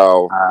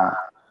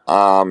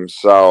 Uh,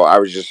 So I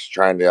was just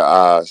trying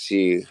to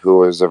see who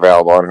was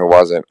available and who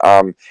wasn't.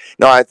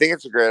 No, I think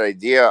it's a great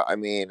idea. I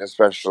mean,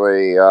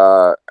 especially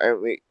I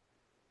mean,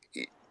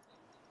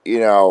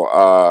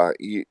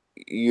 y-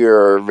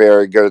 you're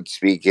very good at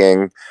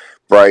speaking.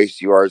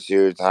 Bryce, you are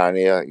too.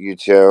 Tanya, you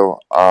too.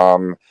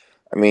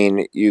 I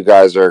mean, you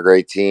guys are a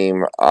great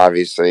team,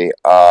 obviously.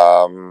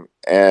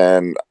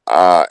 And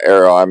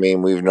Ariel, I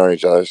mean, we've known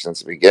each other since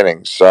the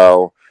beginning.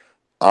 So,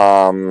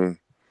 um,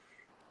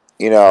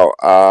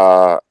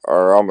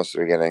 or almost the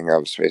beginning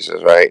of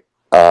Spaces, right?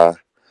 I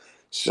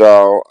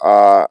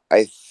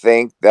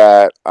think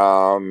that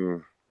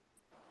I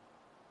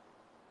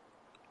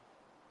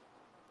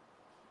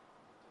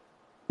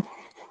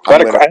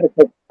I'm gonna,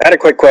 had a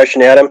quick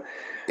question, Adam.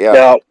 yeah.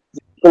 Now,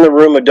 in the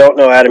room who don't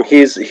know Adam,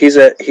 he's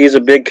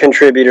a big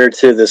contributor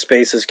to the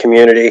Spaces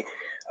community.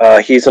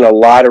 He's in a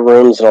lot of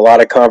rooms and a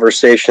lot of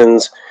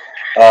conversations.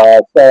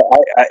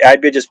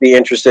 I'd just be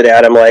interested,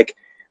 Adam. Like,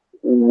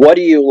 what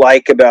do you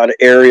like about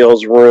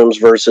Ariel's rooms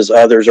versus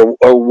others, or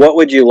what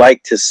would you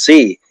like to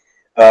see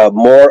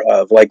more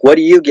of? Like, what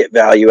do you get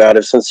value out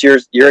of? Since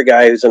you're a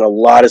guy who's in a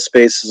lot of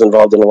spaces,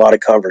 involved in a lot of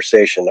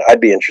conversation,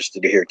 I'd be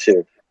interested to hear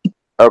too.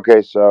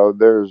 Okay, so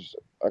there's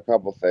a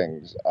couple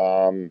things.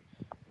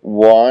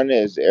 One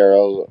is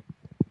Ariel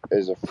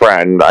is a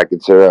friend. I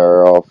consider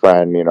Ariel a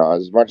friend.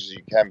 As much as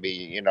you can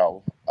be.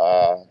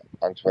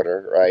 On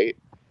Twitter, right?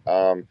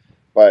 Um,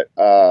 but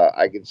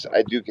I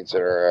do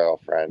consider Ariel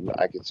a friend.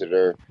 I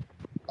consider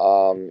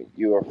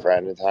you a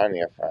friend and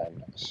Tanya a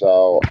friend.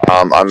 So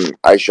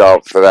I show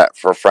up for that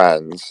for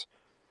friends,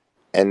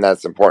 and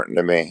that's important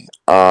to me.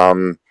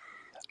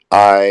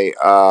 I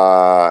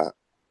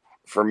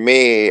For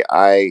me,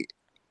 I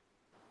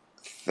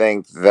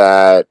think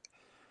that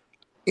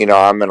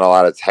I'm in a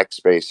lot of tech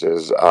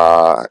spaces.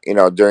 During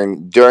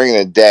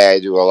the day, I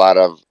do a lot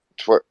of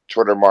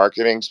Twitter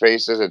marketing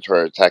spaces and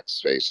Twitter tech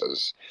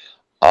spaces,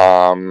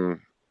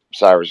 um,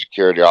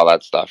 cybersecurity, all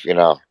that stuff.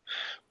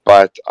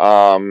 But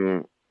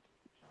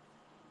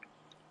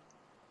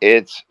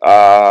it's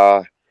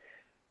I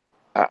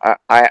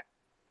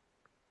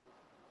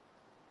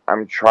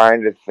I'm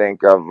trying to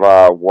think of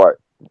what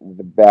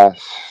the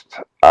best.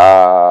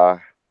 I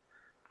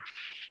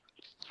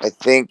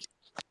think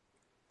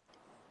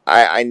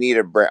I need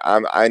a break.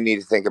 I need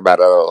to think about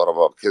it a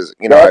little bit because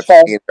Yeah, that's I've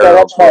fine. seen Yeah, Ariel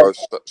that's fine. grow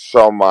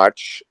so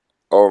much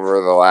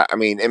over the last. I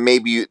mean, and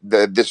maybe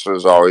this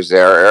was always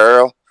there,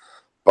 Ariel,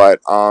 but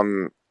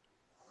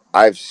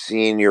I've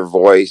seen your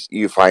voice.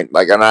 You find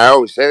like, and I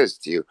always say this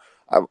to you.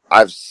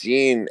 I've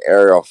seen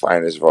Ariel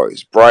find his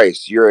voice.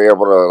 Bryce, you're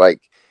able to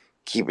like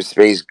keep a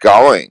space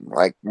going,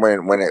 like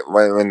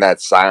when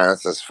that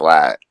silence is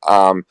flat.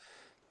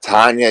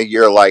 Tanya,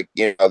 you're like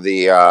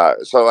the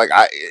so like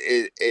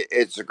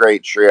it's a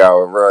great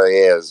trio. It really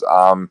is.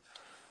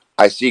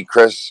 I see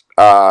Chris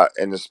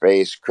in the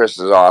space. Chris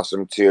is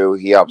awesome too.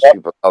 He helps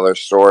people tell their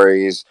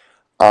stories.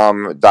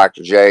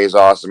 Dr. J is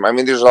awesome. I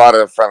mean, there's a lot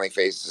of friendly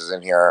faces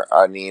in here.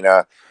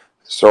 Nina,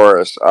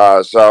 Soros.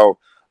 I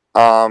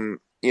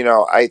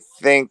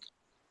think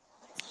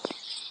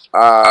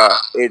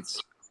it's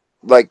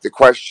like the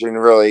question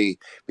really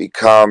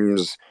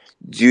becomes: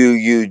 do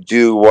you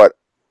do what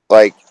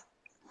like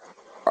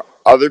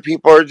other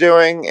people are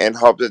doing and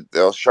hope that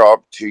they'll show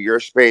up to your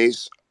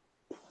space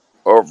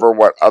over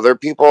what other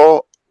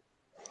people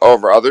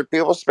over other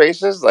people's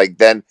spaces, like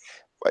then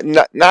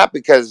not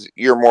because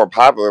you're more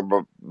popular,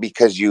 but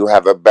because you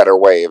have a better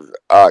way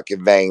of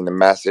conveying the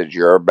message.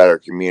 You're a better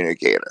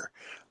communicator.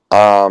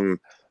 Um,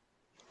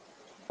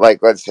 like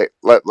let's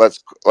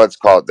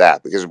call it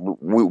that, because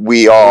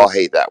we all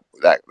hate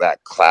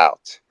that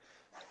clout.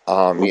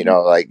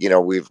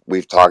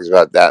 We've talked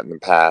about that in the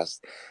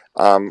past.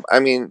 I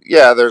mean,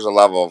 yeah, there's a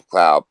level of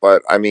clout,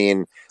 but I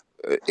mean,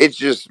 it's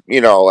just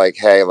like,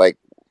 hey, like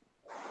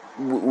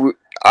w- w-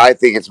 I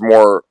think it's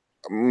more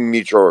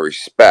mutual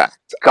respect.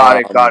 Got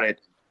it. Got it.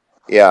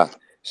 Yeah.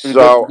 Good.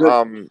 So,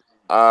 Good.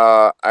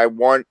 I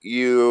want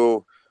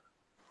you.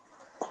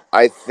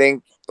 I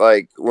think,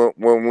 like,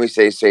 when we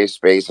say safe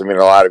space, I mean,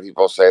 a lot of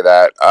people say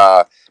that,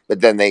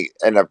 but then they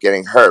end up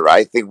getting hurt.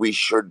 I think we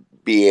should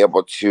be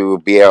able,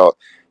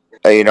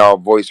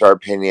 voice our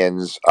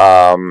opinions,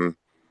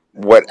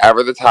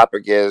 whatever the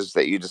topic is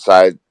that you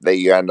decide that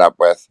you end up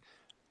with,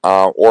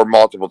 or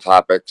multiple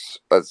topics,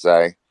 let's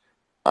say,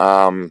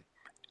 um,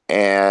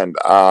 and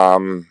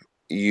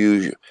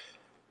you,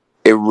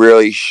 it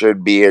really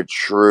should be a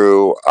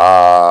true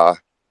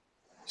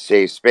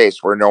safe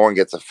space where no one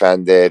gets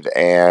offended,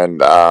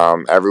 and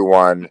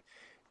everyone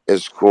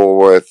is cool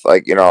with,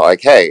 like,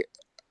 like, hey,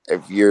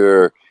 if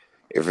you're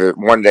if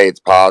one day it's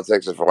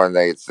politics, if one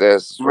day it's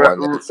this, R- one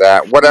day r- it's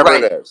that, whatever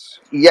it right. is.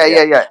 Yeah,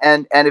 Yeah. yeah,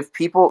 yeah. And if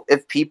people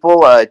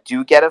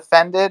do get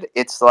offended,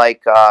 it's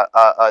like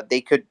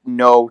they could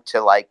know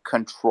to like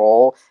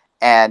control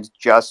and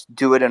just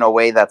do it in a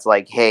way that's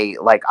like, hey,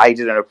 like I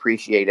didn't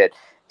appreciate it,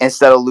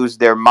 instead of lose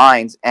their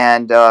minds.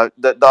 And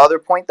the other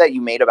point that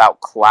you made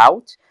about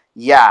clout,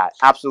 yeah,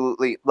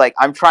 absolutely. Like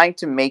I'm trying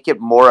to make it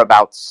more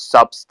about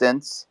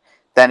substance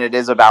than it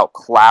is about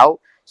clout.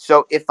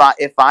 So if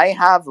I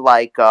have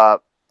like uh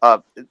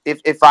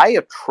if I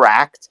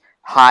attract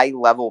high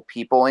level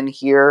people in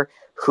here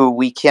who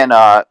we can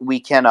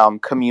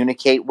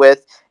communicate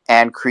with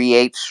and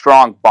create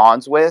strong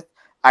bonds with,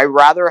 I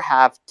rather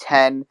have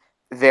 10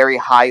 very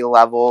high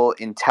level,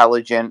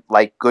 intelligent,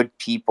 like good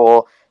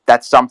people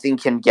that something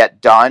can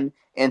get done,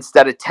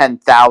 instead of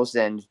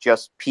 10,000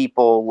 just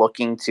people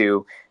looking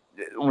to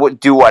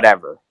do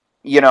whatever.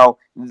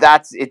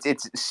 That's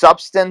it's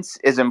substance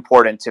is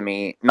important to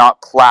me, not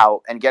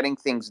clout, and getting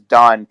things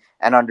done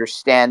and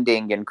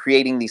understanding and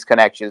creating these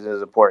connections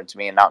is important to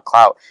me, and not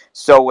clout.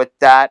 So with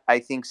that, I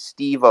think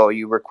Steve-O,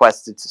 you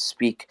requested to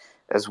speak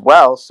as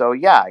well. So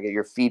yeah, I get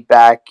your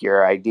feedback,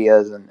 your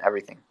ideas, and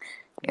everything.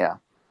 Yeah.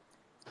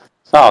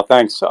 Oh,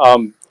 thanks.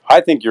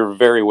 I think you're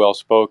very well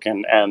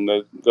spoken, and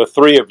the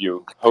three of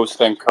you, host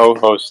and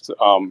co-host,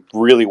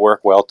 really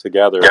work well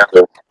together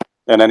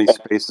in any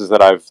spaces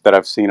that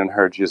I've seen and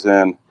heard you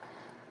in.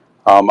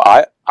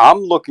 I'm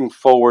looking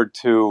forward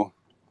to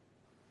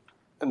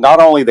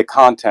not only the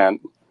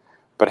content,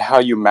 but how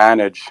you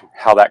manage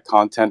how that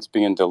content's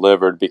being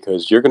delivered,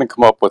 because you're going to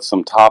come up with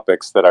some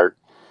topics that are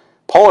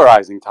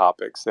polarizing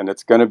topics, and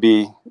it's going to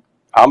be.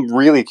 I'm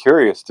really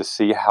curious to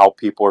see how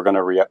people are going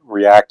to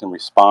react and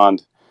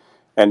respond,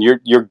 and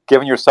you're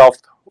giving yourself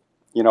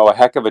a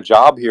heck of a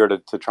job here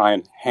to try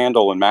and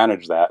handle and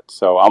manage that.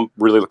 So I'm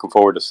really looking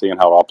forward to seeing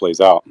how it all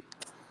plays out.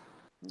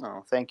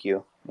 Oh, thank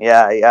you.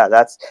 Yeah, yeah,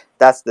 that's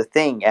the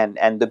thing,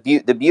 and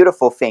the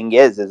beautiful thing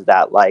is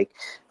that like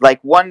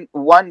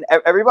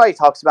everybody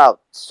talks about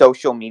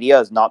social media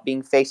as not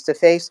being face to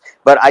face,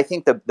 but I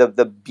think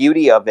the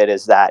beauty of it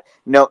is that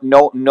no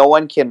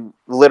one can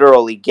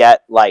literally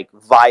get like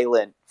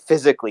violent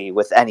physically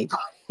with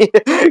anybody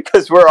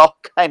because we're all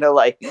kind of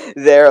like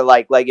there,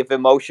 like if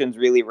emotions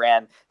really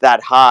ran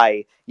that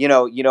high,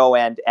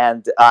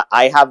 and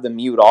I have the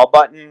mute all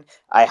button.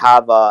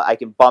 I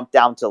can bump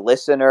down to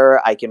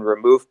listener. I can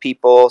remove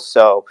people,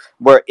 so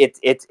where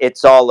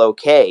it's all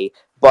okay.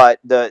 But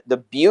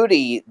the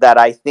beauty that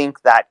I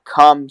think that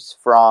comes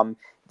from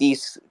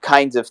these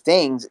kinds of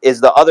things is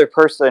the other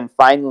person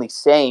finally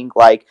saying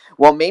like,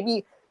 well,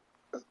 maybe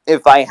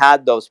if I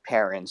had those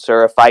parents,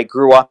 or if I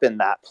grew up in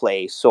that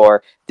place,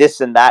 or this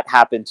and that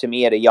happened to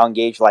me at a young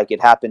age like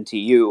it happened to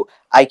you,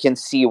 I can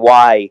see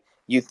why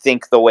you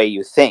think the way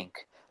you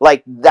think.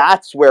 Like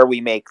that's where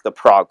we make the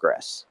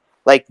progress.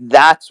 Like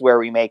that's where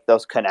we make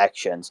those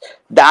connections.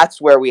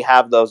 That's where we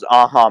have those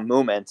aha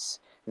moments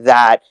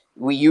that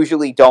we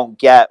usually don't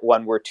get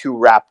when we're too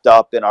wrapped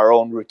up in our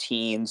own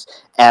routines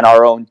and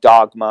our own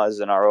dogmas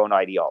and our own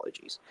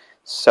ideologies.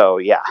 So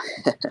yeah.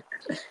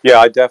 Yeah,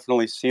 I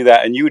definitely see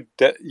that, and you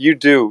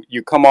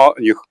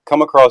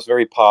come across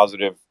very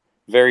positive,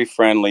 very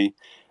friendly,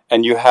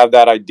 and you have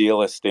that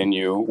idealist in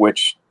you,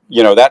 which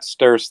that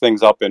stirs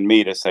things up in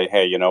me to say,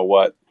 hey, you know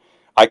what?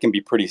 I can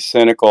be pretty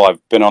cynical.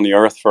 I've been on the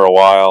earth for a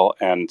while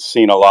and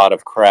seen a lot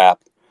of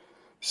crap.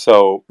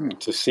 So Hmm.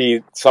 to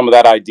see some of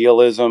that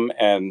idealism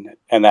and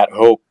that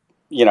hope,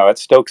 it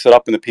stokes it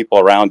up in the people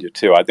around you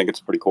too. I think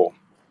it's pretty cool.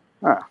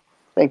 Huh.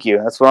 Thank you.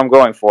 That's what I'm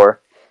going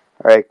for.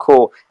 All right,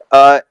 cool.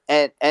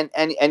 And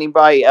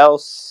anybody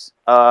else?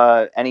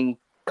 Any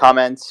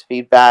comments,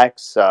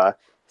 feedbacks,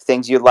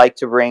 things you'd like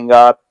to bring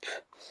up?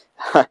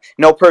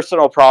 No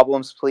personal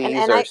problems, And please.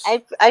 and Or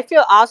I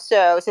feel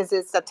also, since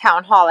it's a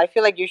town hall, I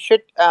feel like you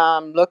should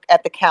look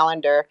at the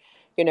calendar.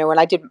 You know, when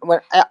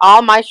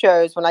all my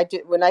shows, when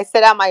I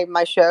set out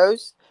my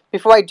shows,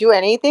 before I do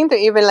anything to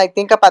even like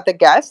think about the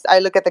guests, I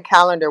look at the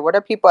calendar. What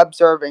are people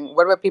observing?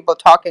 What are people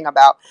talking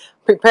about?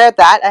 Prepare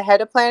that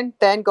ahead of plan,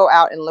 then go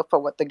out and look for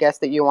what the guests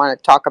that you want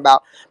to talk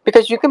about,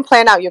 because you can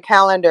plan out your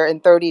calendar in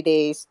 30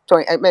 days.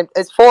 20, I mean,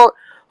 it's four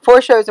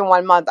shows in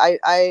 1 month. I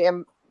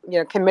am,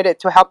 committed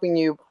to helping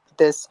you with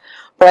this.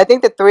 But I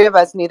think the three of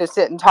us need to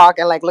sit and talk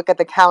and like look at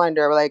the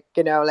calendar, like,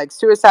 like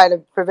suicide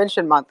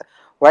prevention month.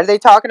 What are they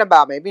talking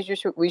about? Maybe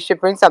we should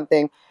bring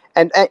something.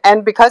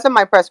 And because of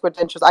my press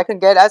credentials, I can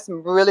get us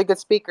some really good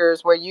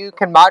speakers where you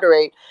can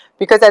moderate.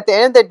 Because at the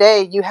end of the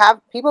day, you have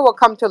people will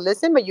come to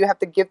listen, but you have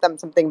to give them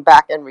something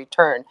back in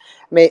return.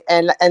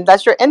 And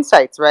that's your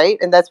insights, right?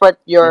 And that's what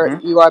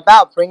Mhm. you are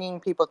about: bringing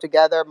people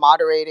together,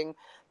 moderating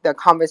the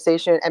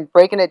conversation, and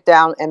breaking it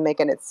down and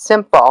making it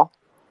simple,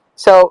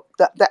 so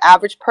the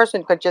average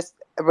person could just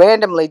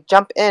randomly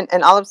jump in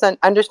and all of a sudden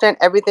understand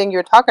everything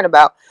you're talking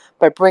about,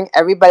 but bring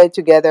everybody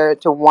together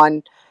to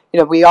one.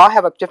 We all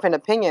have a different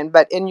opinion,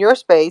 but in your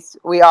space,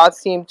 we all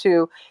seem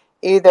to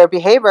either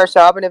behave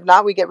ourselves, and if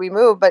not, we get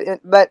removed.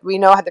 But we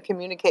know how to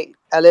communicate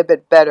a little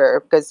bit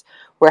better because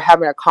we're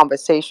having a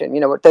conversation.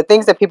 The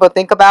things that people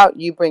think about,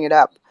 you bring it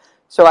up.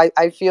 So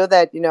I feel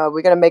that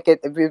we're gonna make it.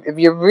 If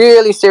you're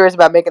really serious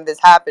about making this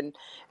happen,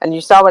 and you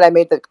saw what I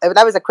made,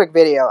 that was a quick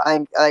video.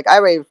 I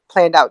already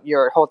planned out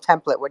your whole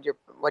template,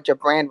 what your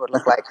brand would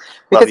look like.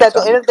 Love Because you, at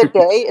the end Tanya. of the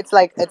day,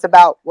 it's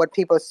about what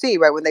people see,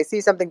 right? When they see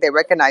something they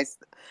recognize,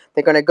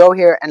 they're going to go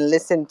here and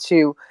listen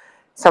to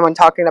someone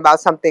talking about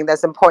something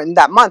that's important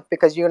that month,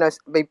 because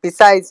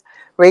besides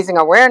raising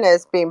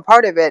awareness, being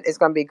part of it is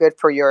going to be good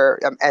for your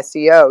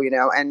SEO.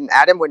 And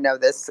Adam would know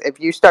this. If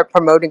you start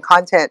promoting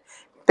content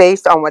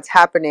based on what's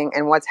happening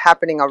and what's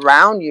happening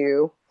around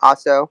you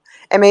also,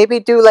 and maybe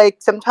do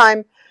like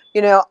sometime,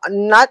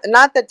 not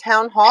the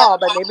town hall,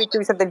 but maybe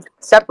do something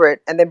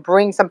separate and then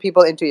bring some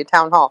people into your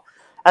town hall.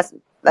 That's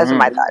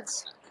my Mhm.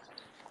 thoughts.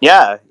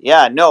 Yeah,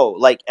 yeah, no,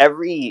 like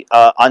every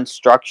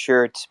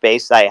unstructured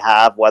space I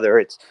have, whether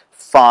it's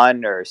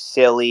fun or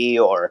silly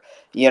or,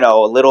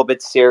 a little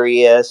bit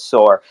serious,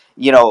 or,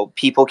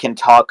 people can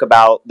talk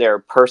about their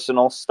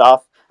personal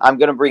stuff, I'm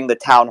going to bring the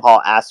town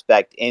hall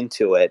aspect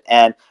into it.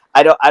 And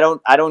I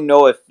don't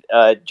know if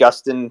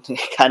Justin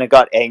kind of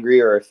got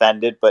angry or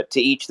offended, but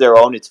to each their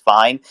own, it's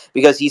fine,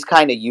 because he's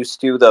kind of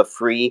used to the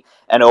free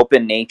and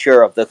open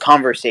nature of the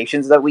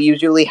conversations that we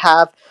usually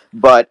have.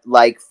 But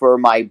like for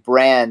my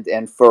brand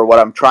and for what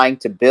I'm trying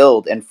to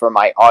build and for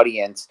my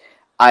audience,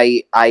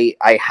 I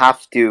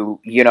have to,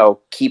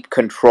 keep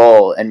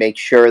control and make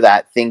sure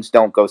that things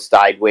don't go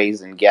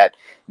sideways and get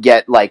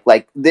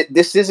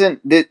this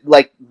isn't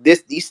like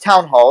this these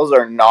town halls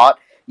are not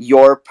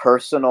your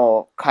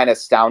personal kind of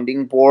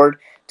sounding board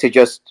to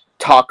just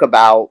talk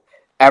about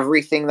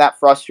everything that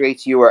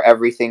frustrates you or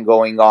everything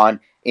going on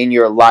in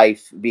your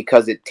life,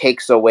 because it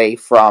takes away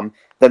from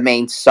the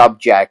main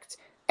subject,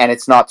 and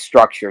it's not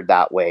structured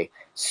that way.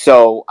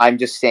 So I'm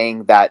just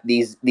saying that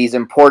these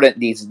important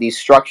these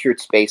structured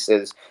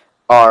spaces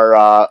are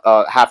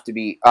have to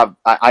be.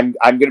 I'm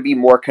going to be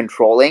more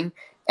controlling,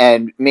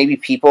 and maybe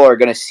people are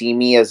going to see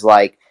me as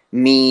like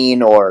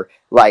mean, or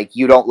like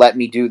you don't let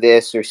me do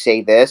this or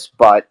say this.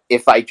 But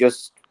if I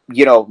just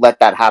let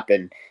that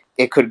happen,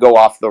 it could go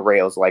off the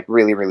rails like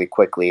really really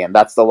quickly, and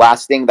that's the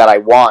last thing that I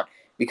want,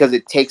 because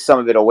it takes some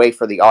of it away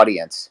for the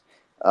audience.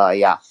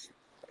 Yeah.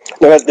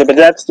 No, but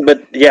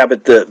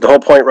the whole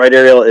point, right,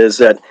 Ariel, is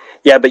that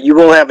yeah, but you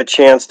will have a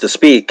chance to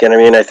speak, and I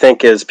mean, I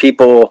think as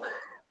people,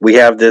 we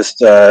have this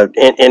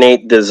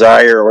innate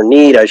desire or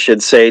need, I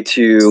should say,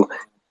 to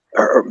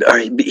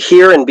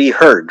hear and be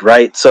heard,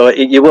 right? So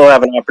you will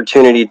have an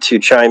opportunity to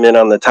chime in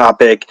on the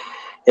topic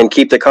and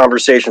keep the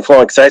conversation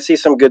flowing. Because I see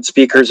some good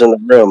speakers in the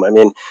room. I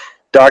mean,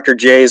 Dr.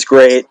 J is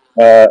great.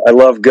 I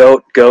love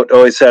Goat. Goat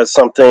always has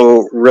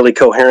something really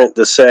coherent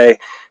to say.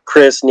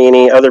 Chris,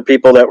 Nini, other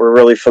people that we're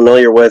really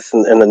familiar with,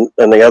 and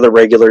the other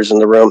regulars in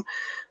the room,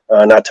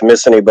 not to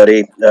miss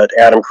anybody,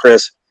 Adam,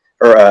 Chris,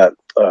 or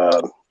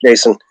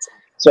Jason.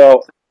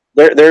 So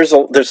there's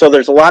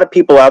a lot of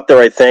people out there.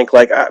 I think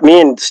like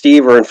me and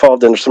Steve are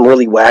involved in some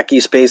really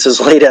wacky spaces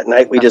late at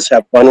night. We just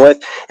have fun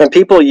with, and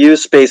people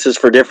use spaces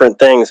for different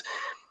things.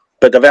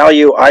 But the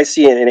value I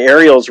see in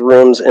Ariel's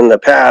rooms in the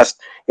past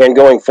and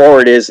going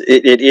forward is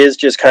it is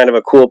just kind of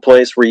a cool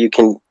place where you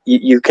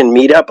can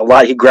meet up. A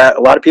lot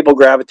of people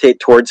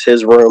gravitate towards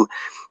his room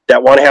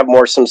that want to have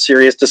more some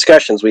serious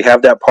discussions. We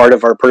have that part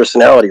of our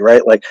personality,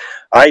 right? Like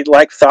I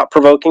like thought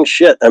provoking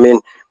shit. I mean,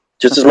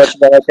 just as much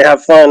as I like to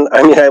have fun,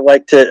 I mean, I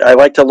like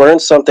to learn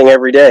something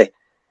every day.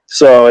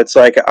 So it's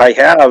like I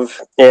have,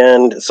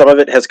 and some of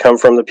it has come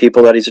from the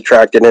people that he's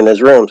attracted in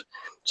his rooms.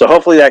 So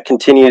hopefully that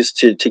continues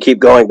to keep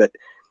going. But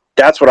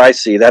that's what I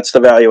see. That's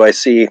the value I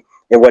see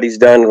in what he's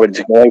done, what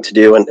he's going to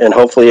do, and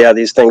hopefully, yeah,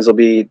 these things will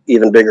be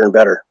even bigger and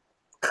better.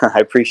 I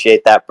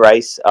appreciate that,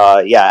 Bryce.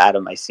 Yeah,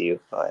 Adam, I see you.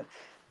 Go ahead.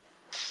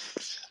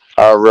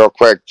 Real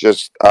quick,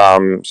 just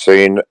so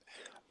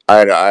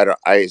I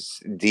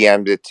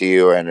DM'd it to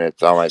you, and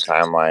it's on my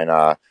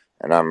timeline.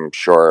 And I'm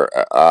sure.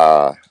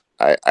 I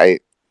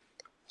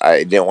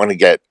didn't want to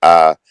get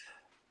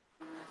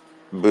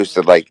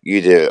boosted like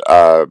you did,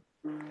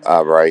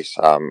 Bryce.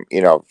 From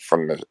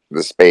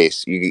the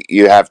space,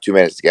 you have 2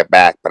 minutes to get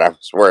back, but I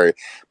was worried.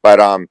 But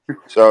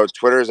so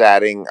Twitter's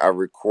adding a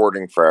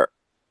recording for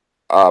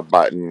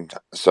button,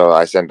 so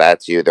I sent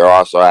that to you. They're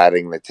also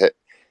adding the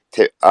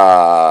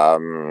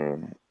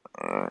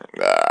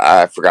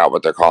I forgot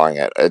what they're calling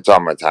it. It's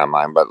on my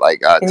timeline, but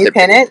like Can you tip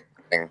pin it?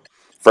 thing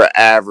for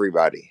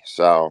everybody.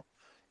 So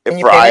Can if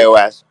you for pin it?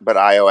 iOS, but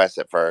iOS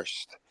at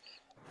first.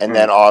 And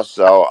then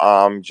also,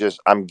 just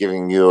I'm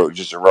giving you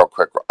just a real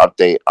quick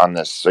update on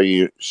this, so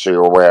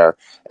you're aware.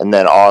 And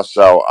then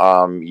also,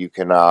 you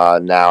can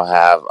now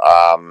have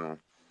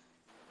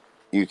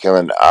you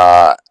can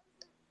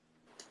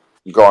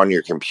go on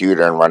your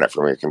computer and run it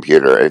from your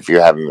computer if you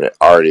haven't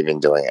already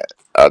been doing it.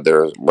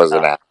 There was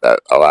an app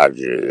that allowed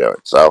you to do it,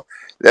 so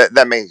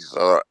that makes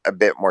it a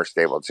bit more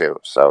stable too.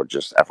 So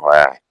just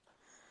FYI.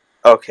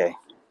 Okay,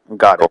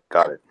 got Cool. it,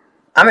 got it.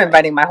 I'm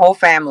inviting my whole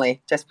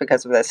family just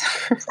because of this.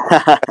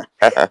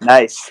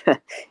 Nice.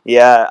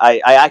 Yeah,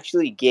 I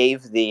actually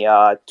gave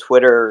the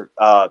Twitter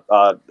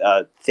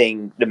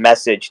thing, the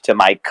message to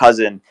my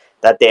cousin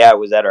that day I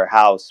was at her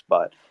house,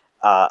 but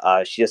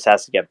she just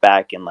has to get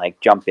back and like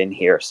jump in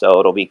here. So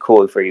it'll be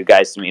cool for you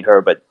guys to meet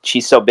her. But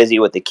she's so busy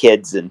with the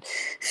kids and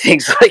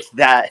things like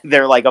that.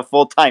 They're like a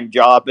full time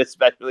job,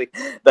 especially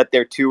that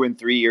they're 2 and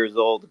 3 years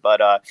old.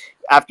 But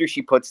after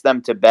she puts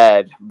them to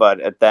bed,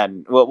 but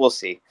then we'll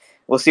see.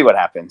 We'll see what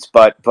happens.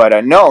 But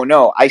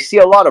no, I see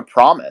a lot of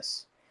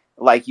promise.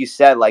 Like you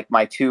said, like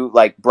my two,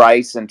 like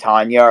Bryce and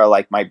Tanya are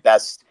like my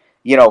best,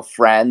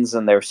 friends,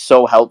 and they're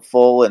so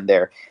helpful, and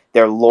they're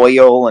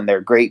loyal, and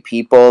they're great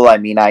people. I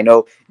mean, I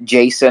know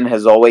Jason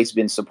has always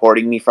been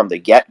supporting me from the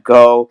get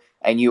go.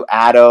 And you,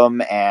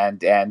 Adam,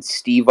 and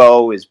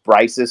Steve-O is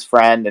Bryce's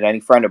friend, and any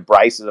friend of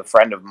Bryce is a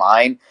friend of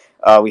mine.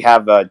 We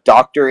have a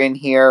doctor in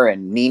here,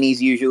 and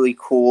Nini's usually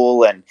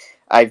cool, and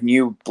I've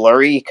knew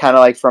Blurry kind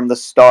of like from the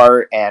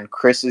start, and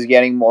Chris is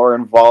getting more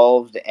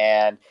involved,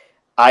 and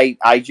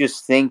I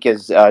just think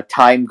as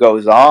time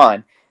goes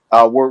on,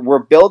 we're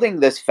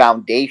building this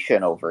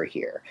foundation over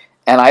here,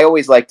 and I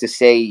always like to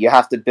say you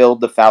have to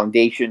build the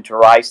foundation to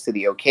rise to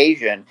the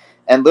occasion,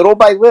 and little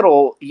by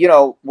little,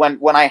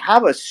 when I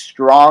have a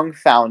strong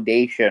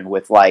foundation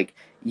with like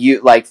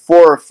 4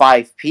 or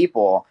 5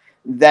 people,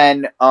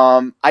 then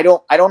I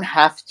don't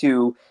have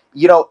to,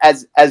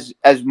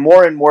 as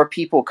more and more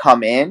people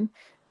come in.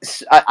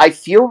 I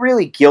feel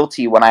really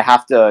guilty when I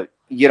have to,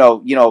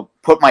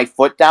 put my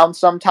foot down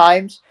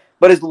sometimes.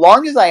 But as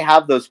long as I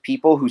have those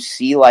people who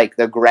see like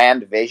the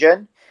grand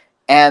vision,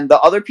 and the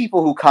other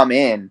people who come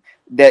in,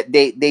 that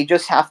they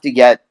just have to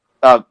get,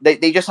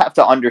 they just have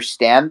to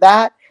understand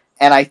that.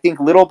 And I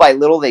think little by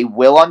little they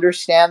will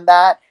understand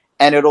that,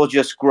 and it'll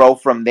just grow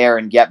from there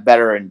and get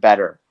better and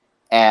better.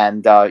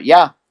 And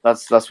yeah,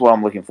 that's what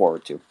I'm looking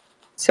forward to.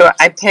 So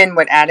I pinned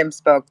what Adam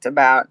spoke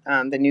about,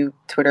 the new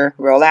Twitter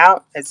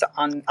rollout. It's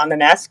on the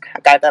Nest. I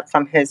got that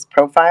from his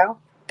profile.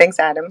 Thanks,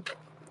 Adam.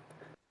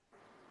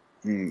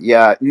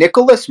 Yeah,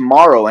 Nicholas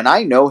Morrow, and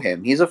I know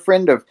him. He's a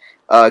friend of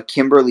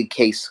Kimberly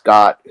K.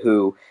 Scott,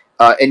 who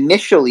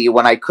initially,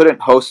 when I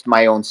couldn't host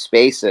my own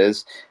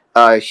spaces,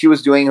 she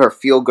was doing her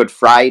Feel Good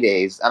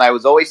Fridays, and I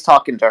was always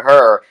talking to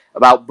her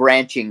about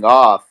branching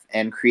off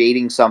and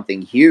creating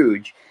something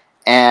huge.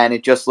 And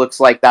it just looks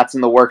like that's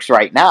in the works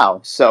right now.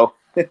 So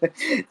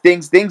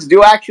things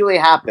do actually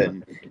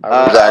happen.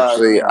 I was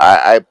actually Yeah.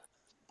 I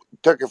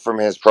took it from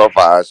his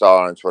profile. I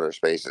saw it on Twitter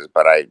Spaces,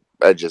 but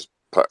I just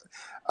put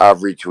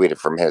retweeted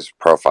from his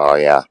profile.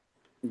 Yeah.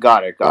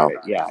 Got it. Got So it.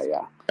 Yeah.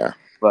 Yeah. yeah.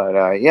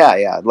 But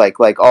yeah,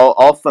 like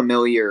all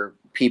familiar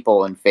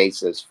people and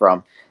faces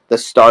from the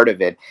start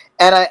of it.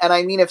 And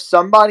I mean, if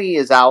somebody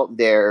is out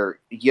there,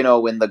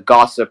 in the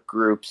gossip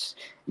groups,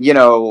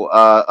 doing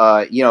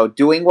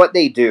what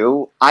they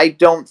do, I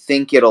don't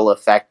think it'll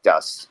affect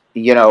us,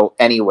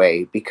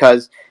 anyway,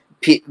 because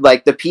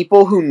like the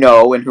people who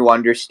know and who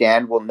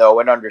understand will know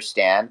and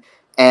understand,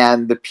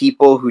 and the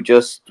people who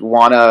just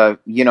want to,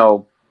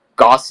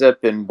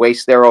 gossip and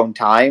waste their own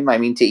time, I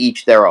mean, to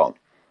each their own.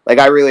 Like,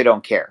 I really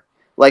don't care.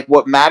 Like,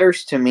 what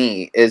matters to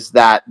me is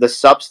that the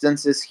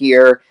substance is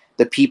here,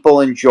 the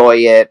people enjoy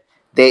it,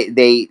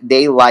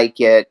 they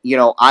like it.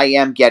 I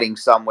am getting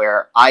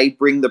somewhere. I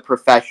bring the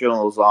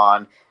professionals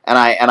on, and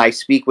I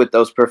speak with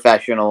those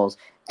professionals,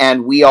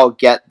 and we all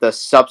get the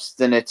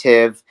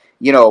substantive,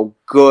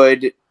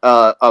 good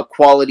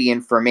quality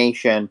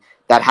information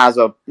that has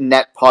a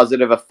net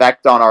positive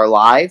effect on our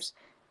lives.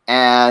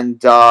 And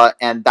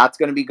that's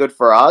going to be good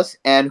for us.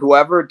 And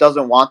whoever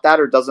doesn't want that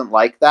or doesn't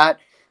like that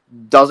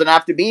doesn't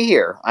have to be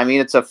here. I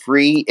mean, it's a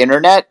free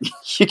internet.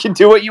 You can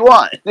do what you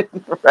want,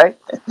 right?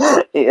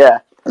 Yeah.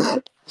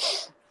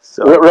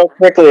 So Real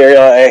quickly,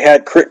 Ariel, I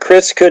had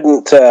Chris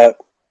couldn't.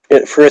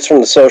 Chris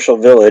from the Social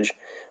Village.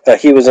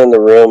 He was in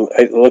the room.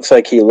 It looks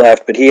like he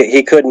left, but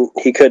he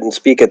couldn't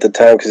speak at the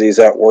time because he's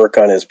at work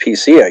on his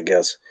PC, I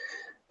guess.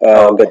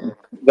 Oh, But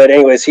okay.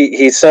 anyways,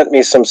 he sent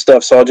me some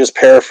stuff, so I'll just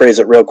paraphrase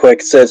it real quick.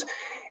 It says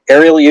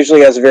Ariel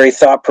usually has very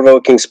thought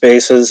provoking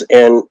spaces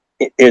and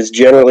is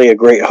generally a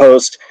great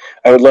host.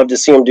 I would love to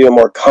see him do a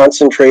more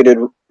concentrated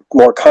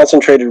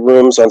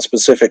rooms on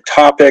specific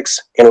topics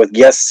and with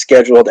guests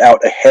scheduled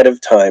out ahead of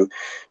time.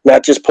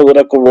 Not just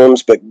political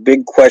rooms, but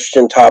big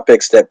question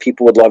topics that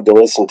people would love to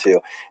listen to.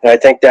 And I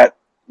think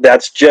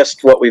that's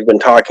just what we've been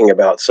talking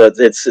about. So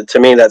it's to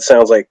me that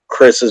sounds like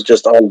Chris is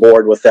just on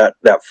board with that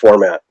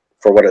format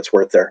for what it's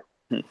worth there.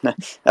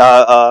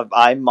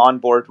 I'm on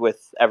board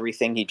with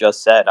everything he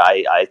just said.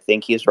 I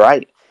think he's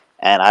right,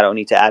 and I don't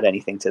need to add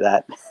anything to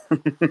that.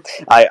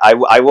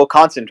 I will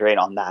concentrate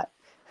on that.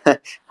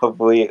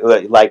 Hopefully,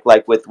 like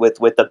with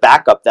the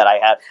backup that I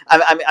have.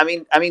 I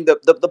mean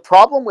the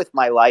problem with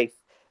my life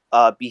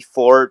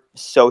before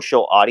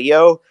social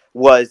audio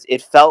was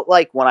it felt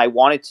like when I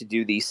wanted to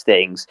do these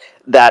things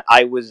that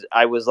I was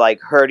like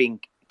herding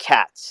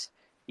cats,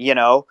 you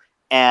know,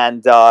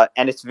 and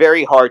it's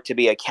very hard to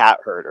be a cat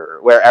herder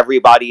where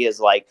everybody is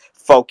like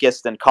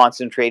focused and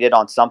concentrated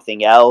on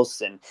something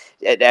else, and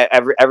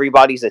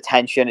everybody's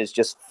attention is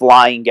just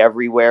flying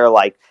everywhere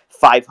like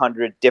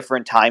 500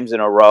 different times in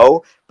a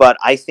row. But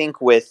I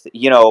think with,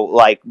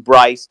 like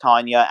Bryce,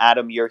 Tanya,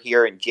 Adam, you're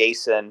here, and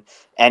Jason,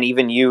 and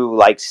even you,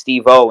 like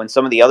Steve O, and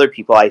some of the other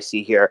people I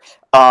see here,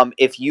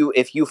 if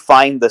you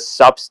find the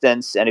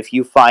substance, and if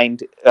you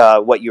find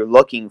what you're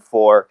looking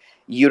for,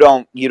 you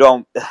don't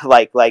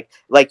like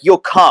you'll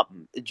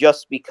come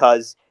just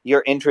because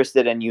you're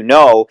interested, and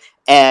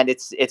and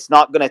it's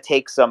not going to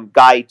take some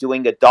guy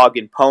doing a dog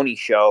and pony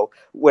show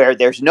where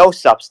there's no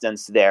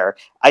substance there.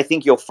 I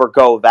think you'll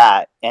forgo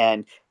that,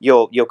 and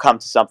you'll come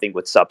to something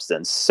with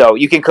substance. So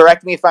you can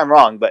correct me if I'm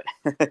wrong, but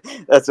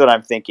that's what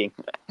I'm thinking.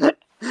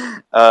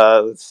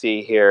 Let's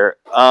see here.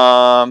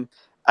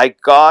 I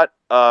got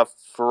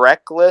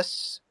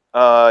Freckless.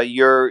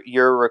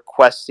 You're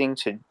requesting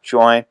to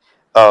join.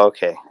 Oh,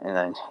 okay, and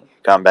then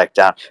gone back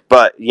down.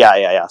 But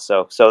yeah.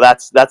 So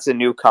that's a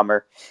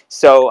newcomer.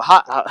 So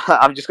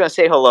I'm just gonna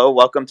say hello.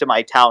 Welcome to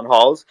my town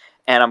halls,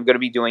 and I'm gonna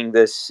be doing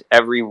this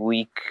every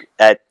week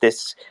at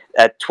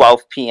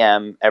 12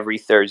 p.m. every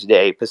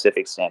Thursday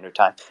Pacific Standard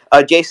Time.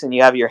 Jason,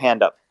 you have your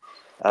hand up.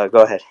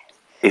 Go ahead.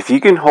 If you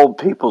can hold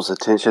people's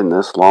attention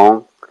this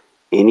long,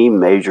 any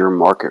major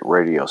market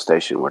radio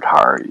station would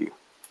hire you.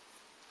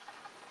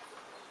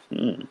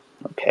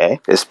 Okay.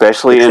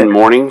 Especially in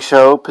morning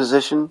show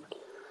position,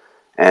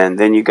 and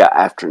then you got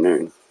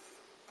afternoon.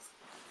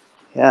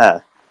 Yeah.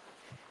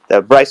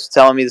 Bryce was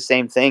telling me the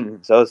same thing.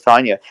 So is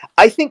Tanya.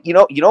 I think you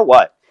know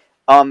what,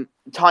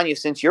 Tanya.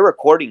 Since you're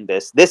recording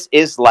this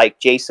is like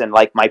Jason,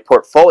 like my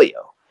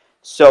portfolio.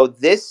 So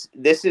this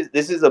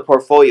is a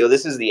portfolio.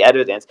 This is the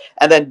evidence.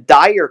 And then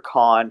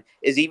DireCon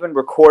is even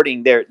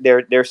recording.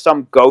 There's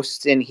some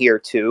ghosts in here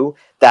too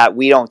that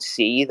we don't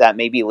see that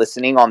may be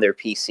listening on their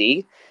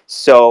PC.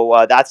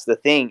 So that's the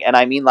thing. And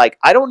I mean, like,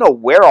 I don't know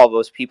where all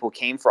those people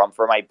came from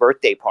for my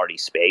birthday party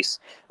space.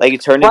 Like, it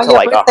turned Well, into your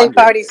like birthday 100.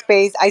 party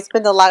space, I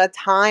spend a lot of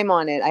time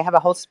on it. I have a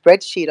whole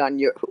spreadsheet on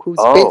who's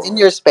been in Oh,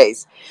 your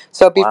space.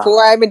 So wow.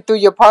 before I went through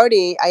your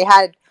party, I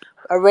had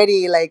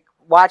already like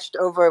watched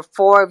over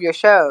 4 of your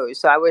shows.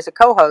 So I was a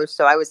co-host,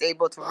 so I was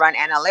able to run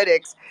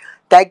analytics.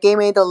 That gave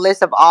me the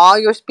list of all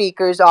your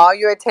speakers, all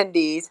your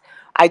attendees.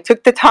 I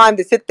took the time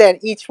to sit there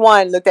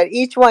and looked at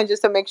each one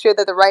just to make sure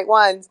they're the right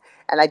ones,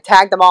 and I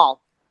tagged them all.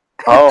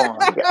 Oh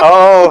my god!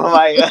 Oh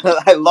my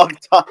god! I love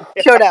Tanya.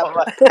 Showed up. Oh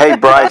my. Hey,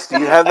 Bryce, do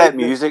you have that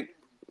music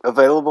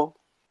available?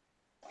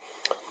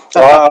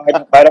 I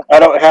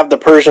don't have the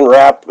Persian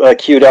rap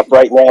queued up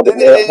right now, but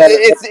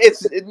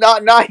It's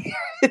not.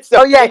 It's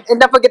Oh yeah, okay.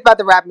 and don't forget about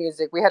the rap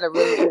music. We had a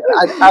really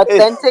an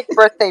authentic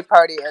birthday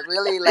party. It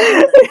really it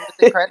was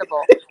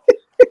incredible.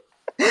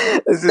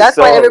 This is That's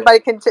why so. everybody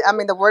can. I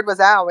mean, the word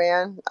was out,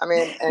 man. I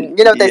mean, and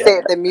they say Yeah.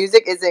 if the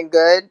music isn't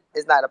good,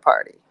 it's not a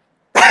party.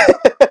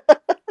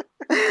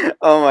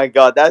 Oh my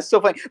god, that's so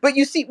funny. But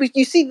you see,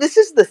 this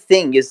is the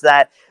thing: is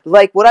that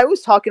like what I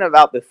was talking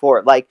about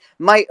before? Like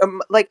like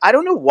I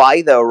don't know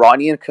why the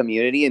Iranian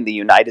community in the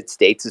United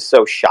States is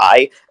so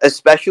shy,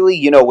 especially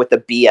with the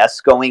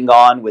BS going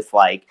on with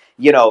like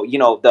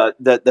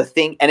the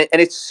thing, and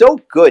it's so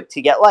good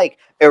to get like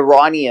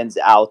Iranians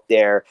out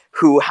there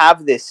who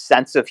have this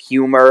sense of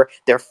humor.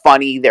 They're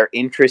funny, they're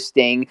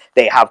interesting,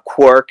 they have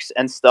quirks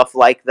and stuff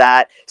like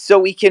that. So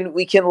we can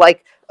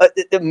like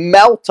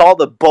melt all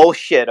the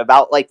bullshit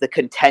about like the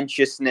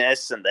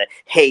contentiousness and the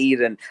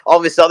hate and all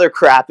this other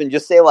crap, and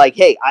just say like,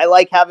 hey, I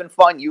like having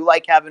fun, you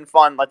like having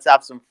fun, let's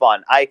have some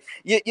fun.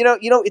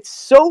 It's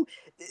so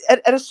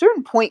at a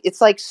certain point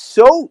it's like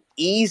so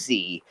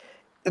easy,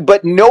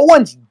 but no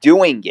one's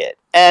doing it.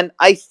 And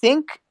I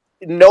think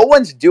no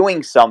one's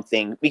doing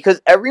something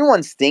because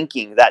everyone's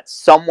thinking that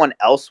someone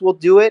else will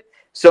do it,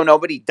 so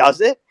nobody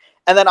does it.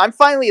 And then I'm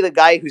finally the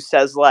guy who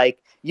says, like,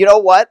 you know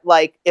what?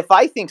 Like, if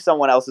I think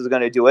someone else is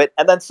going to do it,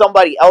 and then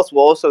somebody else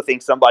will also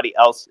think somebody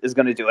else is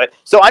going to do it,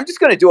 so I'm just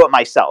going to do it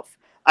myself.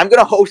 I'm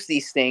gonna host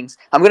these things.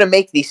 I'm gonna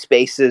make these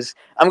spaces.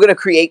 I'm gonna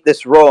create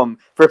this room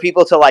for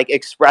people to like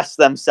express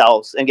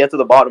themselves and get to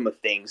the bottom of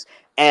things.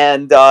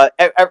 And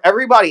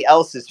everybody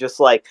else is just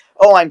like,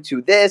 oh, I'm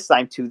to this,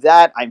 I'm to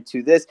that, I'm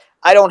to this.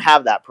 I don't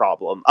have that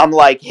problem. I'm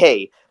like,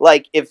 hey,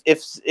 like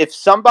if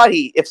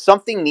somebody if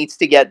something needs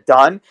to get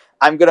done,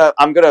 I'm gonna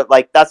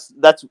like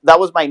that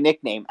was my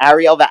nickname,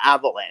 Ariel the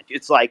Avalanche.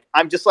 It's like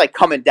I'm just like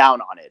coming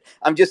down on it.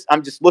 I'm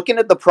just looking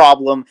at the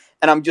problem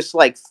and I'm just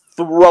like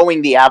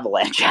throwing the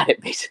avalanche at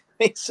it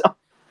basically. So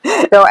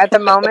So at the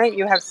moment,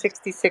 you have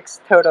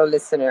 66 total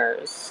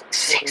listeners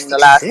in the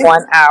last 66.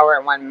 1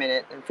 hour, 1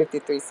 minute, and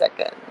 53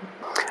 seconds.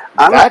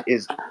 I'm That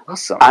is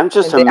awesome. I'm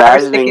just And the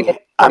average sticking imagining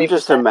is I'm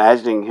just 20%.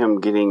 imagining him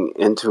getting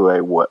into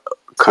a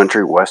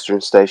country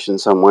western station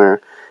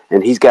somewhere,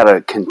 and he's got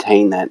to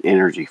contain that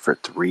energy for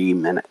 3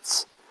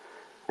 minutes,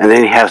 and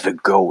then he has to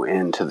go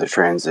into the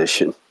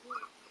transition.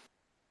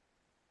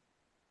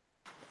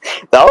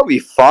 That would be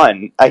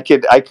fun. I Yeah,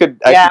 could I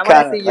want to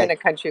kind see of you in like a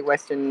country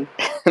western.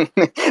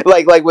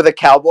 like with a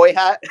cowboy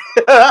hat.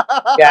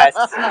 Yes.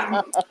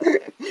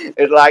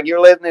 It's like you're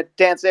listening to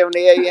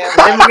 1070 AM. And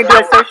then we can do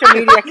a social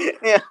media.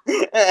 Yeah.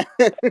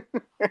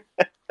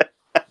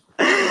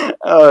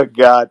 Oh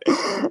God.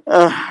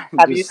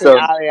 Have you Just seen so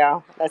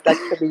Ariel? That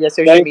could be your Now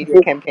social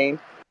media campaign.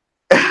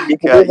 you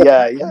could God,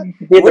 yeah. be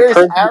the Where's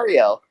Persian,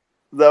 Ariel?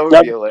 That would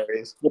no, be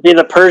hilarious. you'd be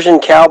the Persian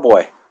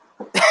cowboy.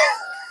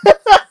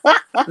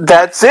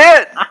 That's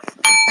it.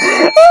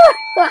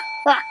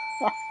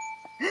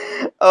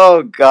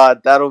 Oh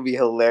God, that'll be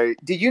hilarious.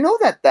 Did you know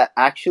that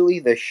actually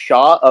the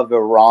Shah of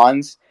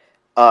Iran's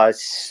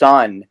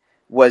son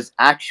was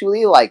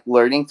actually like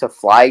learning to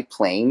fly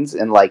planes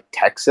in like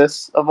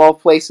Texas of all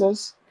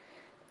places?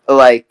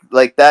 Like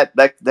that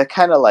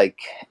kind of like,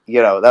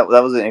 that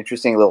was an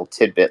interesting little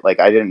tidbit.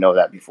 Like I didn't know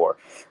that before.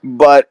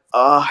 But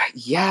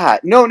yeah,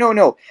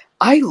 no,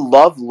 I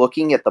love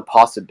looking at the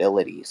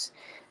possibilities.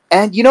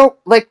 And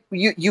like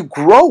you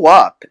grow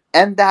up,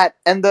 and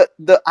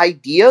the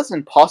ideas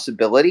and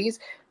possibilities,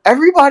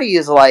 everybody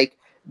is like,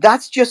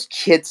 that's just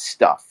kid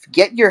stuff,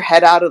 get your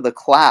head out of the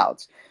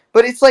clouds.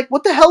 But it's like,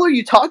 what the hell are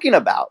you talking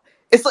about?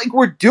 It's like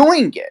we're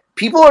doing it,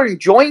 people are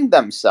enjoying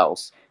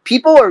themselves,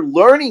 people are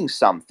learning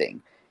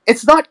something.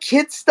 It's not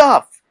kid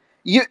stuff.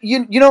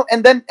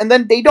 And then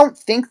they don't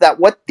think that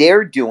what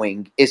they're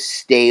doing is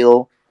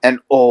stale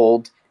and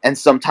old and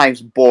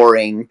sometimes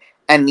boring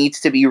and needs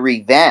to be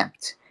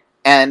revamped.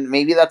 And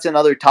maybe that's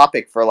another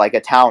topic for like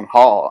a town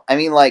hall. I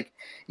mean, like,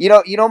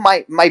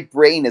 my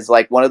brain is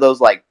like one of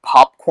those like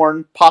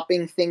popcorn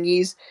popping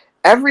thingies.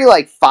 Every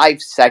like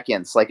 5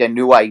 seconds, like a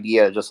new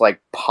idea just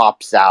like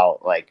pops out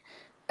like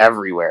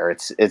everywhere.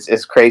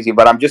 It's crazy,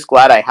 but I'm just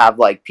glad I have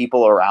like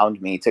people around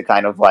me to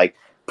kind of like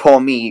pull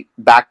me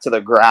back to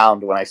the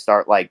ground when I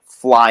start like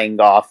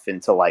flying off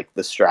into like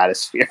the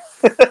stratosphere.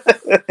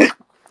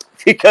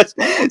 Because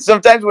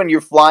sometimes when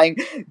you're flying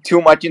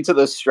too much into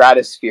the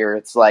stratosphere,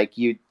 it's like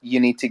you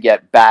need to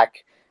get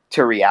back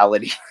to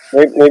reality.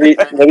 Maybe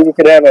we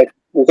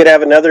could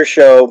have another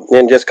show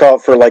and just call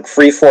it for like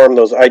freeform,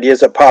 those ideas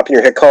that pop in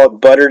your head. Call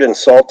it buttered and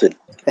salted.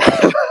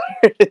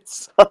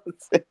 That's a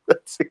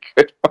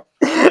good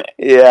one.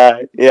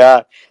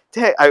 Yeah.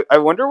 Dang, I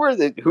wonder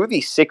who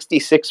these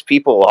 66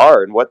 people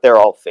are and what they're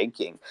all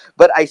thinking.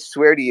 But I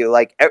swear to you,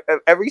 like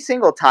every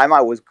single time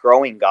I was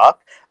growing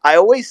up, I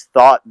always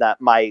thought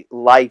that my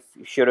life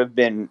should have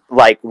been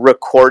like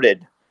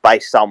recorded by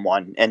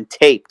someone and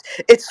taped.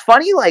 It's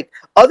funny, like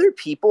other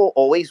people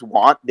always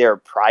want their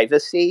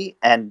privacy,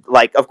 and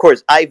like of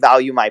course I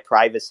value my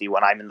privacy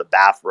when I'm in the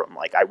bathroom.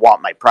 Like I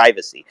want my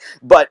privacy.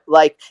 But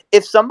like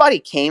if somebody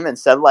came and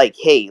said like,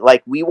 hey,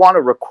 like we want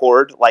to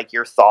record like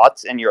your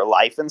thoughts and your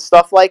life and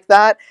stuff like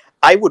that,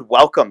 I would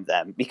welcome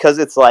them, because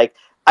it's like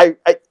I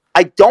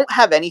don't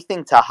have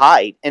anything to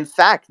hide. In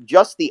fact,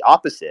 just the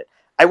opposite.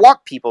 I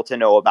want people to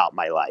know about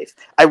my life.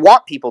 I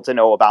want people to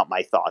know about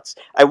my thoughts.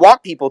 I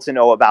want people to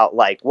know about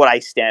like what I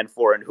stand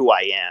for and who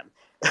I am.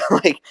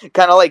 Like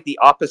kind of like the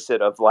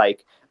opposite of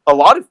like a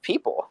lot of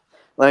people.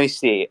 Let me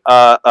see.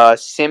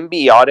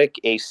 Symbiotic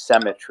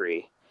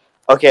asymmetry.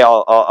 Okay,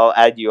 I'll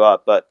add you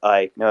up, but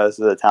I know this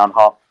is a town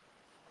hall.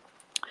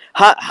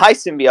 Hi,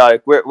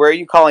 Symbiotic. Where are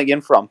you calling in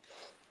from?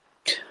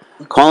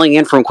 Calling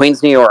in from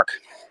Queens, New York.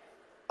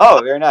 Oh,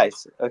 very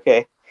nice.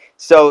 Okay.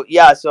 So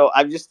yeah, so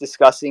I'm just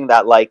discussing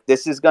that like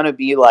this is gonna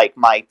be like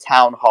my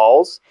town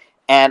halls,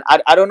 and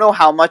I don't know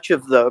how much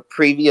of the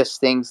previous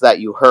things that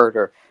you heard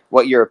or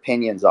what your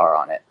opinions are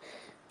on it.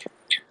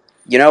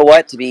 You know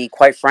what? To be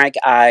quite frank,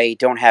 I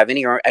don't have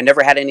any. I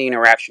never had any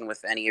interaction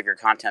with any of your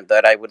content,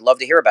 but I would love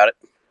to hear about it.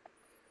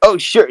 Oh,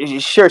 sure.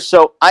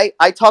 So I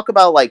talk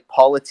about like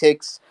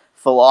politics,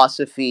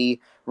 philosophy,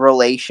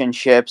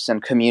 relationships,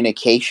 and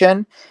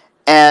communication.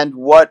 And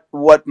what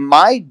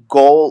my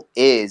goal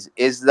is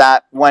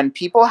that when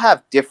people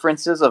have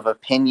differences of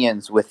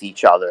opinions with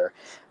each other,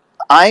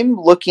 I'm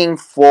looking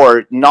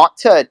for not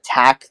to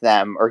attack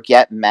them or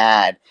get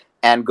mad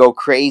and go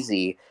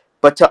crazy,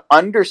 but to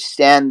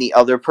understand the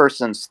other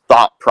person's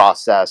thought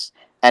process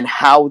and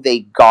how they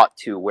got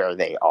to where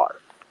they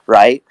are,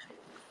 right?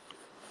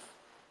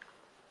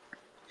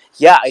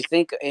 Yeah, I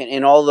think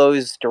in all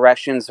those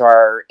directions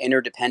are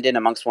interdependent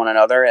amongst one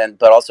another, and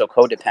but also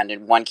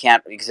codependent. One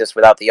can't exist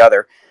without the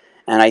other,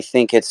 and I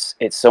think it's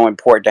so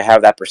important to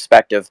have that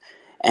perspective.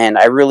 And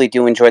I really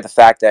do enjoy the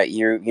fact that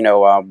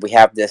we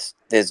have this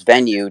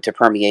venue to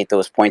permeate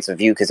those points of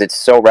view because it's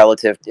so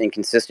relative and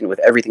consistent with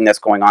everything that's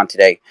going on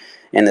today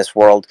in this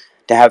world.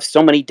 To have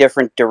so many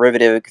different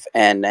derivative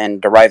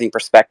and deriving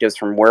perspectives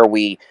from where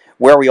we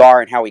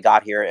are and how we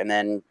got here, and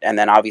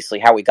then obviously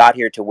how we got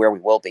here to where we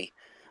will be.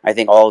 I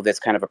think all of it's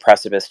kind of a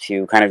precipice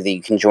to kind of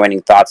the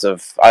conjoining thoughts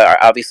of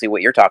obviously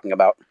what you're talking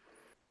about.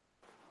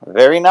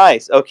 Very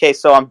nice. Okay,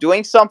 so I'm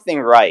doing something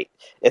right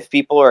if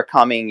people are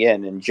coming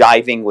in and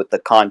jiving with the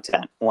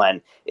content when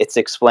it's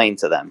explained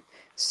to them.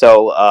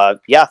 So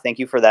yeah, thank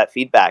you for that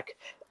feedback.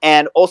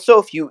 And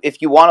also,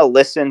 if you want to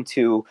listen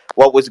to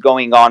what was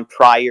going on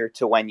prior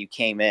to when you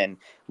came in,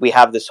 we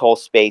have this whole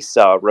space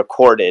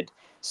recorded,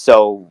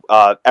 so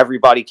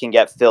everybody can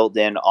get filled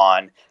in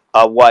on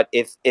what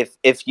if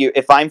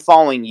I'm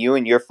following you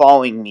and you're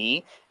following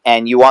me,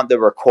 and you want the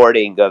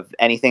recording of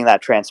anything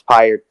that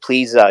transpired,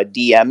 please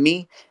DM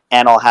me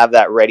and I'll have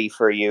that ready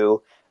for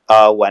you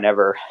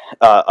whenever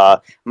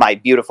my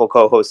beautiful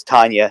co-host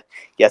Tanya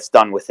gets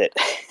done with it.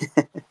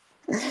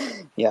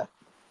 Yeah.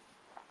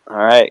 All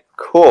right.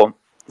 Cool.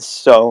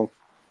 So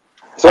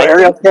So I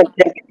Ariel, think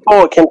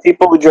can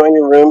people who join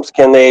your rooms,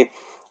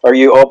 are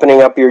you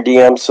opening up your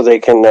DMs so they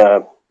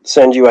can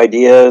send you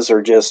ideas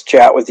or just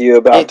chat with you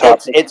about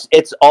topics?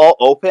 it's all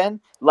open.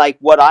 Like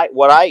what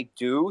I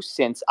do,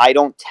 since I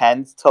don't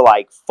tend to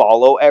like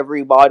follow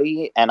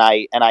everybody, and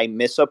I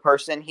miss a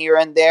person here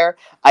and there.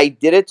 I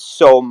did it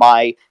so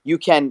my you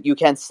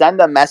can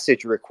send a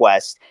message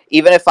request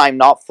even if I'm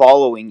not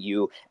following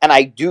you, and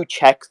I do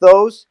check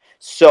those.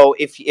 So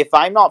if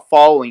I'm not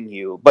following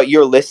you but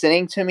you're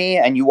listening to me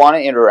and you want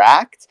to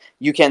interact,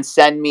 you can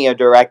send me a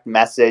direct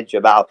message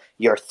about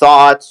your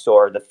thoughts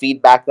or the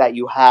feedback that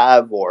you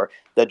have or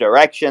the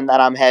direction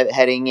that I'm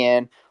heading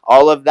in.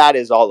 All of that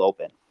is all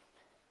open.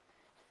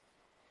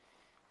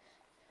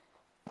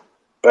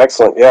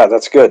 Excellent. Yeah,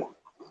 that's good.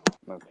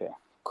 Okay.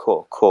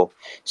 Cool.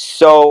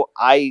 So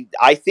I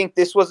think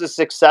this was a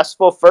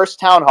successful first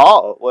town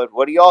hall.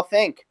 What do y'all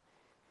think?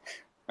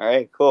 All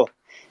right, cool.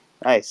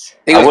 Nice.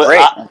 I think I it was would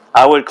great.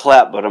 I would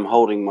clap, but I'm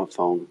holding my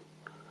phone.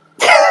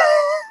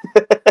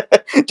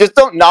 Just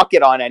don't knock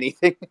it on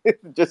anything.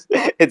 Just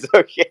it's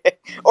okay.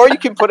 Or you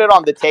can put it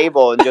on the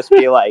table and just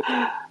be like,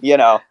 you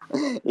know,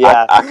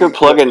 yeah. I could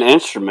plug an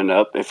instrument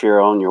up if you're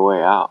on your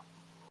way out.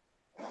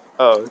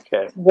 Oh,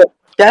 okay.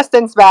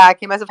 Justin's back.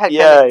 He must have had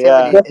Yeah.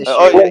 connectivity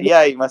Oh, issues.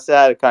 yeah. You must have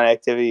had a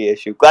connectivity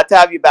issue. Glad to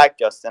have you back,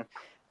 Justin.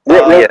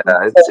 Real, real, Uh,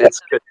 Yeah,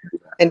 it's good.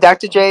 And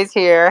Dr. J's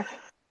here.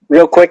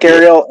 real quick,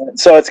 Ariel.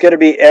 So it'll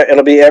be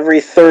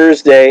every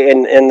Thursday,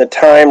 and the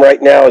time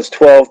right now is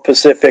 12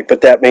 Pacific,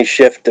 but that may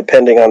shift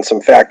depending on some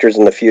factors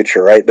in the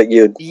future, right? But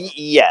you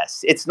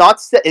Yes, it's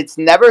not. It's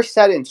never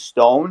set in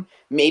stone.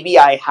 Maybe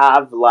I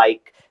have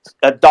like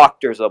a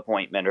doctor's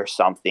appointment or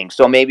something,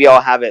 so maybe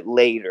I'll have it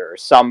later.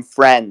 Some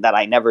friend that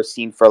I never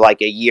seen for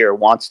like a year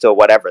wants to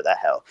whatever the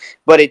hell.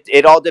 But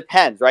it all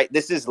depends, right?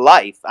 This is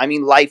life. I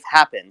mean, life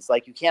happens.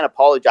 Like you can't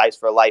apologize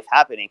for life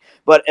happening.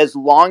 But as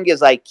long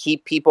as I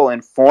keep people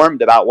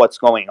informed about what's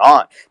going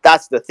on,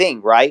 that's the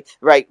thing, right?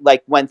 Right?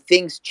 Like when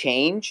things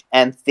change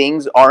and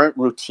things aren't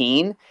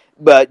routine,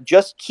 but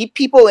just keep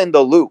people in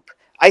the loop.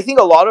 I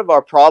think a lot of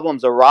our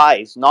problems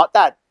arise not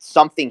that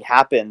something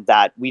happened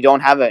that we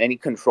don't have any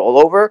control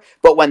over,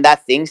 but when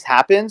that things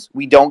happens,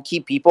 we don't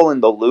keep people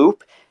in the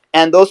loop,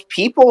 and those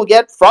people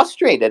get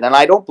frustrated, and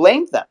I don't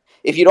blame them.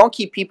 If you don't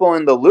keep people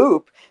in the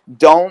loop,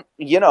 don't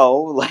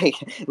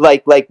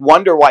like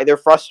wonder why they're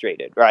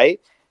frustrated,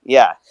 right?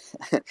 Yeah.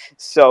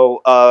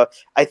 So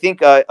I think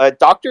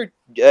Dr.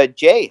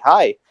 J,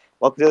 hi,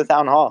 welcome to the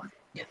town hall.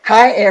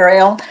 Hi,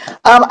 Ariel.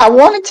 I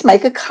wanted to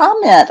make a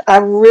comment. I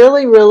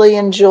really, really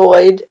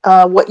enjoyed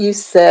what you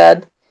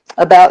said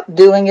about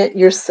doing it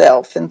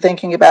yourself and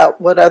thinking about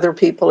what other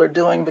people are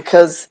doing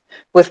because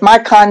with my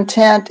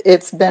content,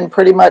 it's been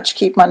pretty much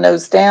keep my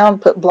nose down,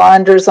 put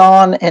blinders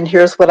on, and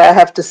here's what I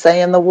have to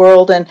say in the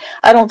world. And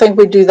I don't think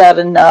we do that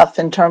enough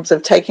in terms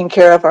of taking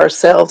care of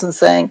ourselves and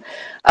saying,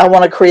 I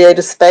want to create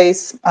a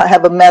space. I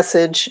have a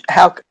message.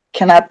 How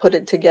can I put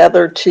it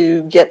together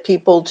to get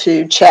people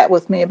to chat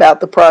with me about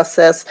the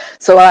process?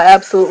 So I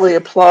absolutely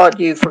applaud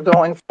you for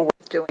going forward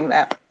doing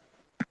that.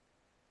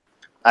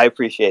 I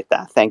appreciate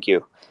that. Thank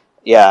you.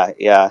 Yeah.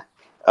 Yeah.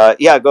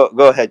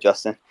 Go ahead,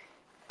 Justin.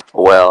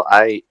 Well,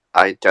 I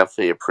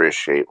definitely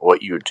appreciate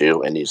what you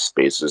do in these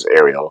spaces,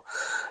 Ariel,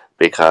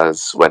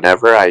 because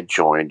whenever I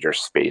join your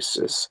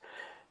spaces,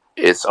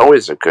 it's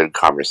always a good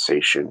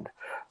conversation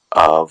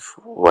of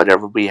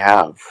whatever we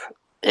have,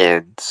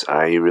 and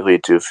I really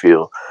do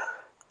feel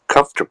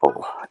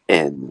comfortable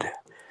in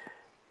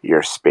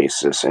your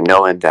spaces, and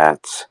knowing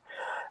that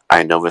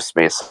I know this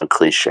may sound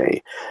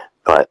cliche,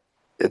 but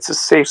it's a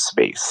safe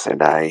space,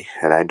 and I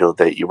know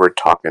that you were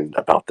talking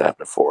about that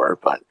before,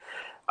 but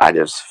I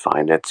just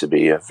find it to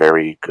be a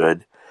very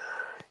good,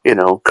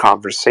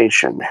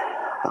 conversation.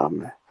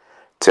 Um,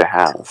 to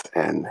have,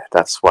 and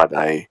that's what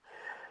I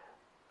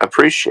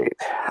appreciate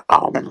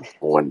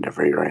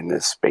whenever you're in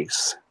this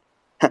space.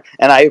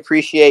 And I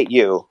appreciate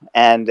you,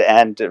 and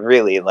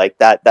really, like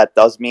that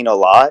does mean a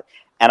lot,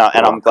 You're and I'm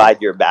welcome.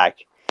 glad you're back.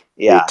 Me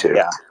Yeah, too.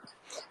 yeah.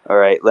 All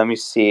right, let me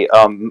see.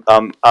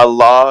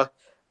 Allah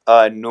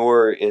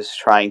Noor is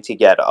trying to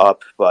get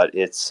up, but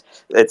it's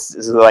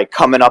like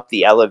coming up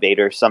the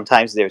elevator.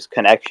 Sometimes there's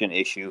connection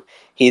issue.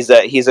 He's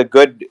a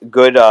good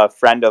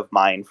friend of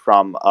mine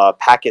from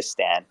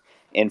Pakistan,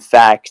 in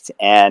fact,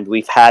 and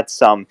we've had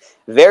some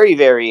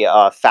very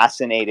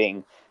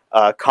fascinating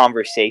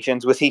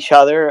conversations with each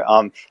other.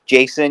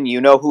 Jason,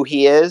 you know who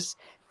he is,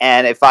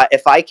 and if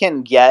I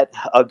can get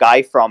a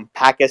guy from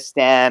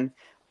Pakistan,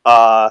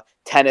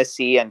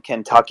 Tennessee and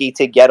Kentucky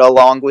to get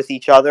along with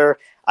each other,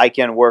 I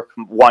can work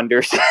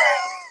wonders.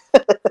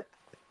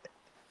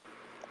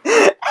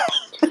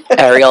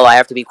 Ariel, I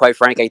have to be quite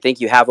frank. I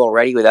think you have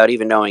already without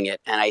even knowing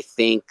it, and I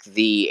think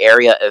the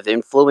area of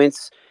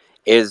influence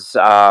is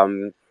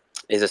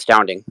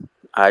astounding.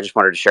 I just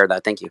wanted to share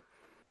that. Thank you.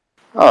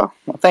 Oh,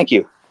 well, thank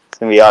you.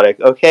 Symbiotic.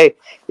 Okay.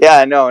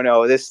 Yeah, no.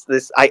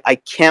 I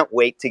can't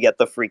wait to get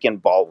the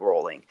freaking ball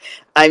rolling.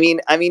 I mean,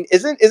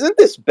 isn't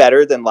this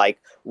better than like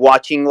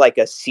watching like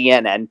a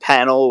CNN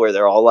panel where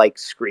they're all like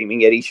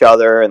screaming at each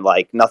other and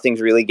like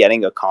nothing's really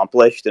getting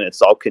accomplished and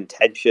it's all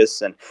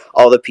contentious and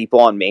all the people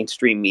on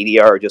mainstream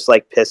media are just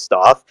like pissed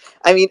off.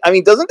 I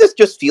mean, doesn't this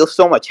just feel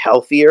so much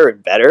healthier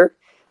and better?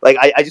 Like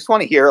I just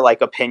want to hear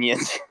like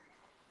opinions.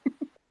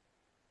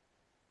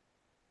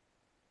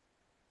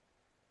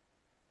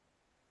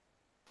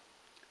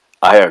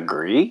 I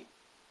agree.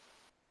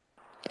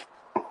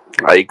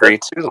 I agree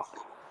too.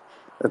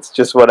 That's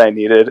just what I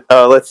needed.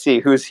 Let's see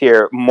who's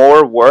here.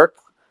 More work,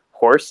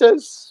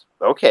 horses.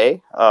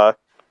 Okay. Well,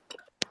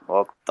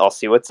 I'll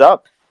see what's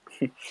up.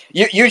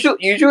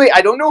 Usually,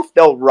 I don't know if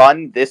they'll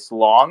run this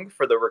long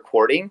for the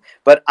recording,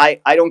 but I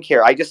don't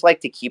care. I just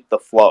like to keep the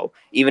flow,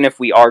 even if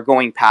we are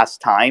going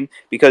past time,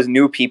 because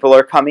new people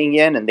are coming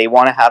in and they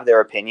want to have their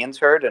opinions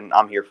heard, and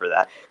I'm here for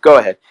that. Go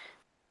ahead.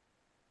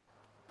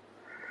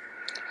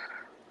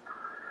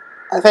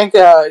 I think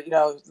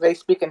they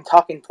speak in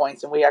talking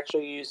points, and we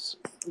actually use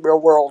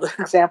real world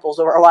examples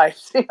of our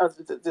lives, to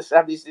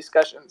have these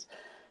discussions.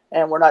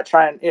 And we're not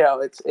trying,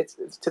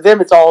 it's to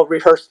them it's all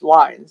rehearsed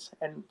lines,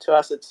 and to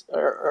us it's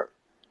our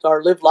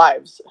lived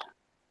lives.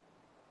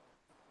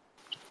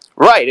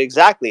 Right,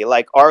 exactly.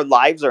 Like our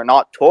lives are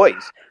not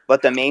toys,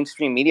 but the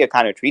mainstream media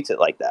kind of treats it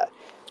like that.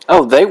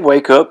 Oh, they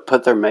wake up,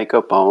 put their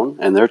makeup on,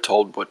 and they're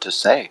told what to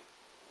say.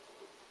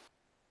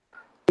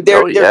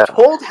 they're Oh they're yeah,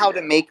 told how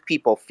to make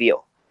people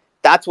feel.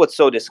 That's what's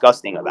so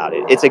disgusting about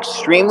it. It's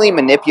extremely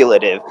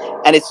manipulative,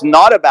 and it's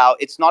not about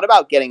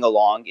getting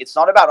along. It's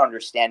not about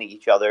understanding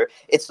each other.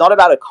 It's not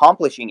about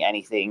accomplishing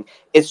anything.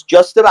 It's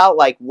just about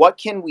like what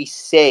can we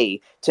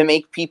say to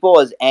make people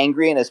as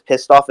angry and as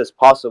pissed off as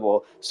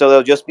possible so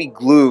they'll just be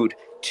glued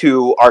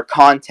to our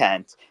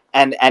content,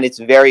 and it's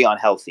very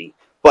unhealthy.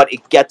 But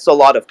it gets a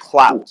lot of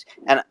clout.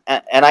 And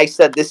I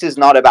said this is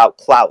not about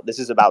clout. This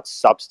is about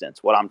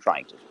substance, what I'm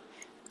trying to do.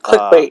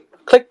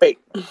 Clickbait.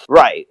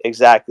 Right,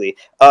 exactly.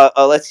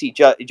 Let's see,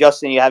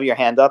 Justin, you have your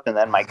hand up, and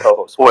then my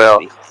co-host will well,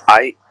 speak.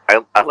 I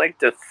like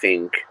to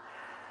think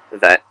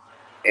that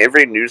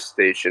every news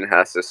station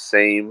has the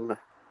same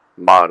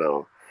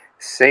motto: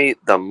 say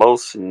the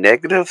most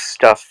negative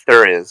stuff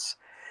there is,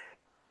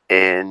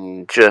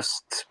 and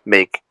just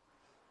make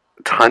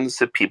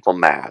tons of people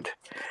mad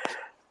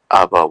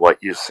about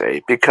what you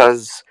say.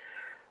 Because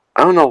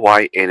I don't know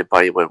why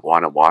anybody would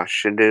want to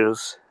watch the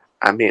news.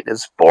 I mean,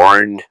 it's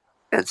boring,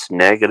 it's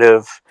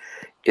negative,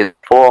 it's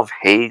full of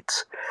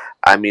hate.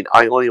 I mean,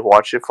 I only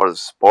watch it for the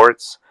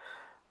sports.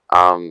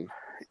 Um,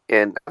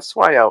 and that's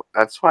why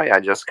I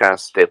just kind of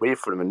stay away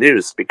from the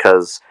news,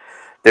 because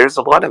there's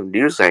a lot of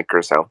news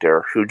anchors out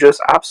there who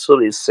just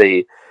absolutely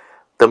say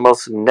the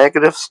most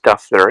negative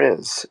stuff there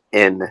is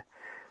in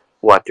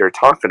what they're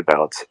talking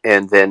about,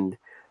 and then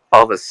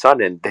all of a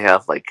sudden they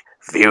have like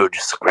viewer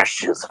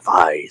discretion is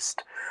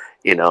advised,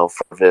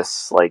 for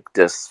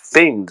this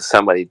thing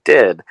somebody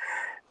did,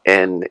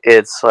 and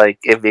it's like,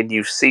 and then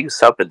you see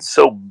something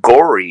so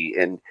gory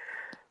and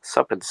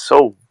something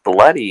so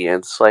bloody, and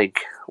it's like,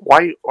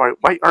 why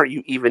aren't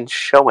you even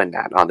showing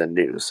that on the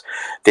news?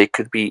 They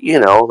could be,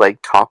 like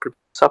talking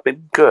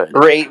something good.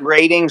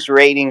 Ratings,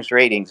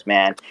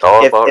 man. It's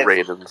all If about if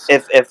ratings.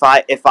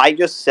 if I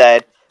just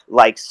said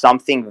like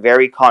something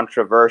very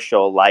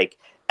controversial, like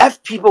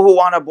f people who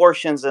want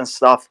abortions and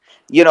stuff,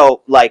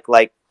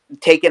 like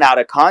taken out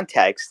of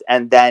context,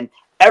 and then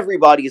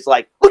everybody's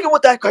like, look at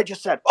what that guy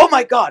just said. Oh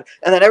my god!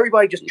 And then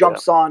everybody just Yeah,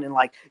 jumps on and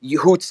like you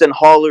hoots and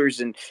hollers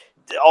and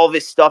all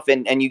this stuff,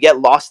 and you get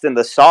lost in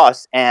the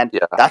sauce, and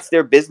yeah, that's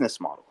their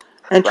business model,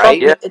 And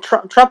right? yeah.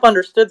 Trump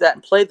understood that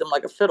and played them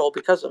like a fiddle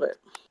because of it.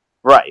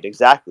 Right,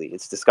 exactly.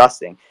 It's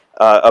disgusting.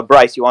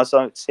 Bryce, you want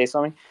to say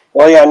something?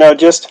 Well, yeah, no,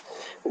 just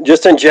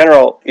in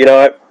general,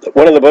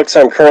 one of the books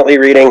I'm currently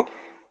reading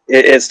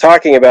is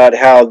talking about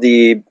how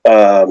the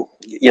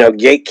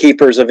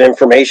gatekeepers of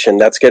information,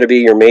 that's going to be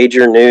your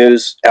major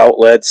news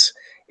outlets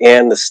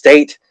and the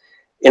state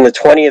in the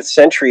 20th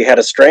century had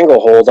a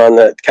stranglehold on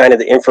the kind of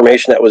the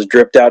information that was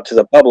dripped out to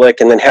the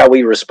public and then how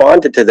we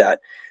responded to that.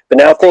 But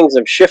now things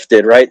have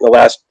shifted, right, in the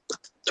last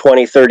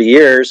 20, 30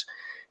 years,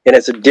 and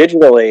it's a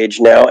digital age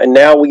now, and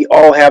now we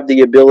all have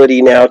the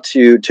ability now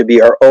to be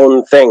our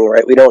own thing,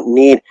 right?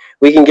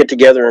 We can get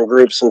together in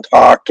groups and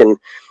talk and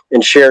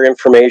share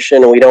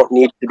information, and we don't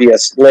need to be a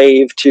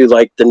slave to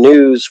like the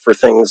news for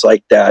things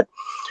like that.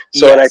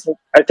 So, and Yes.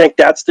 I think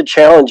that's the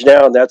challenge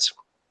now. That's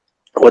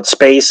what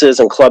Spaces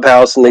and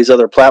Clubhouse and these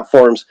other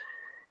platforms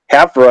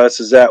have for us,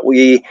 is that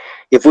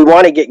if we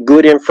want to get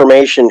good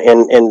information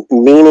and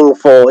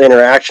meaningful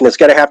interaction, it's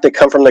got to have to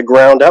come from the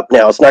ground up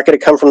now. It's not going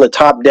to come from the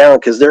top down,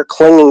 because they're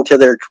clinging to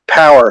their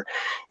power,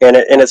 and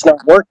it's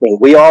not working.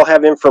 We all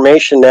have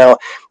information now,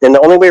 and the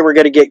only way we're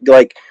going to get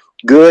like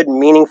good,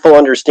 meaningful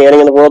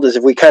understanding in the world is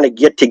if we kind of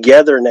get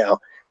together now,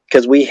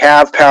 because we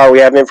have power, we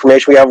have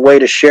information, we have a way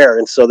to share,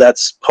 and so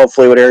that's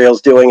hopefully what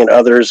Ariel's doing, and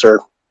others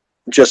are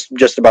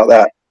just about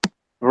that.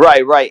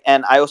 Right, right.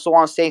 And I also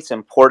want to say it's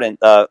important.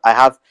 I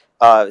have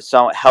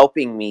some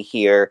helping me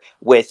here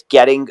with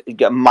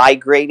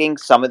migrating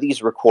some of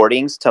these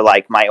recordings to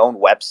like my own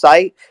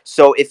website.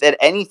 So if at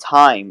any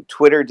time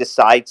Twitter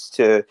decides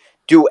to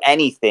do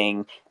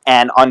anything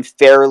and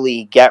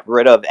unfairly get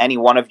rid of any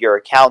one of your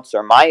accounts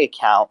or my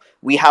account,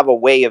 we have a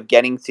way of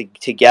getting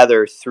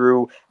together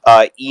through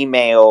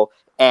email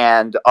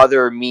and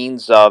other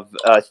means of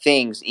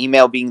things,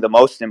 email being the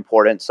most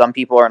important. Some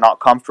people are not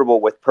comfortable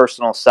with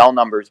personal cell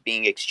numbers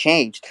being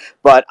exchanged,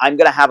 but I'm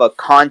going to have a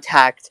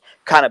contact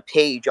kind of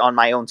page on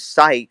my own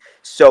site,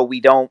 so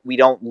we don't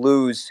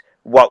lose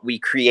what we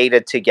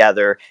created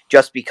together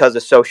just because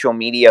a social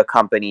media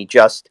company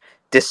just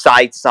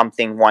decides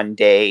something one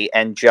day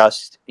and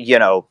just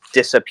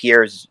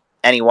disappears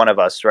any one of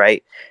us,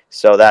 right?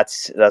 So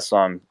that's what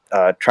I'm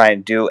trying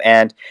to do.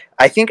 And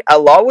I think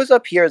Allah was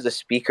up here as a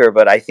speaker,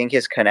 but I think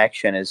his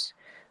connection is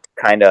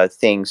kind of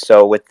thing.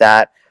 So with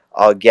that,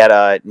 I'll get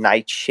a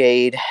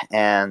nightshade,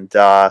 and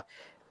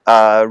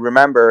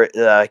remember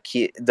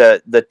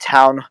the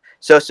town.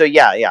 So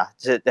yeah.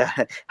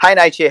 Hi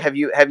Nightshade. Have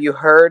you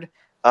heard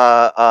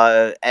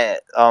of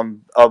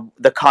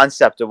the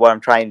concept of what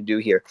I'm trying to do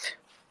here?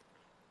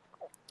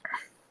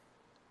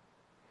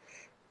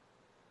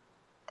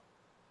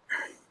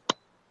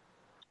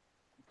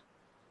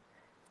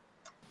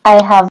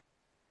 I have.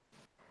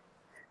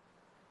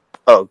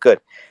 Oh,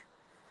 good.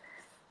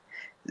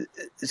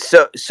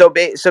 So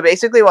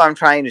basically what I'm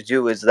trying to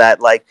do is that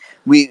like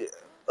we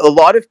a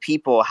lot of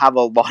people have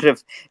a lot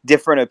of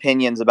different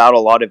opinions about a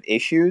lot of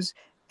issues,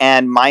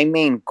 and my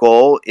main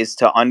goal is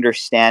to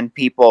understand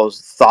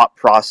people's thought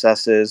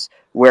processes,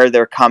 where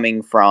they're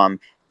coming from,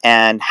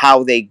 and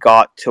how they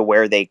got to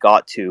where they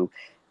got to,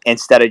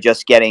 instead of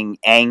just getting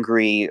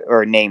angry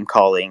or name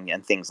calling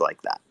and things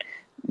like that.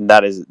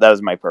 That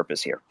is my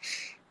purpose here.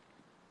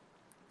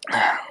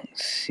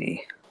 Let's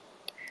see.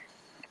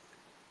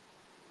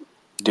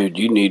 Dude,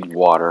 you need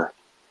water.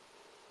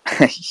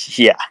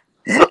 Yeah.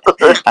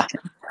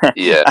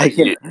 Yeah, I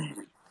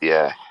can.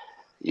 yeah,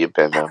 you've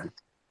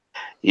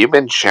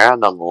been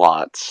sharing a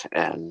lot,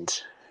 and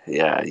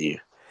yeah, you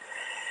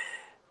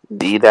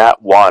need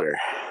that water.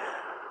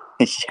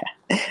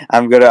 Yeah.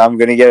 I'm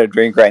gonna get a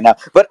drink right now.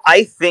 But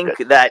I think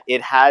Good. that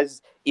it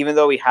has, even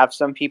though we have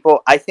some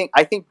people, I think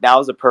now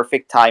is a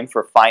perfect time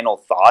for final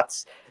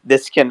thoughts.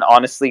 This can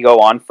honestly go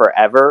on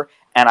forever,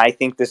 and I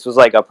think this was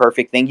like a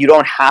perfect thing. You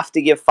don't have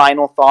to give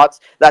final thoughts.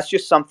 That's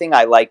just something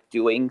I like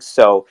doing,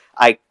 so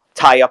I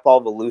tie up all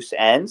the loose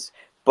ends.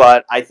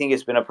 But I think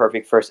it's been a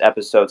perfect first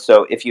episode.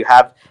 So if you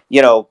have,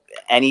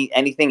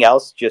 anything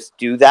else, just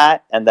do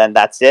that, and then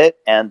that's it.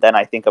 And then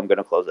I think I'm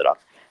gonna close it up.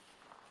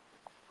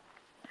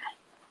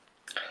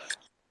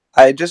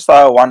 I just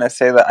want to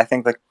say that I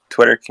think the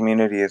Twitter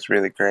community is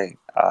really great.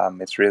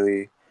 It's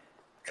really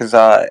because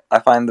I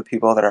find the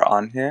people that are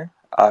on here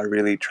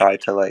really try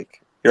to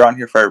like. You're on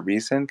here for a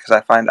reason, because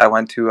I find I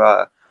went to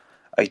a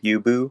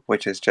Yubu,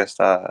 which is just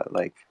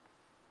like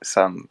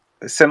some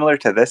similar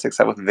to this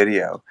except with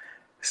video.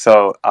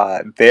 So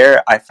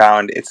there I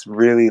found it's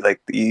really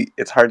like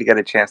it's hard to get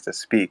a chance to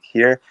speak.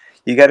 Here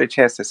you get a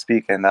chance to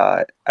speak, and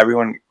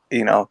everyone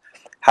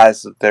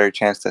has their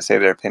chance to say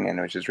their opinion,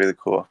 which is really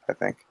cool, I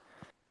think.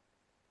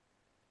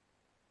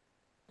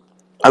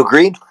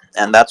 Agreed,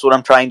 and that's what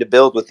I'm trying to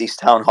build with these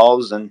town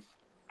halls, and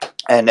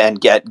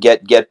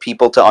get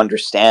people to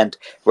understand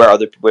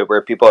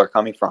where people are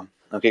coming from.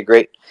 Okay,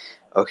 great.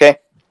 Okay,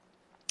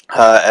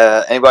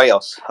 anybody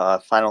else?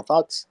 Final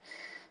thoughts?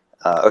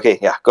 Okay,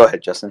 yeah, go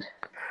ahead, Justin.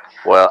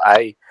 Well,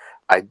 I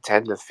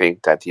tend to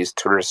think that these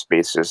Twitter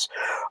Spaces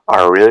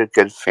are a really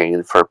good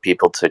thing for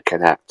people to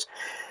connect,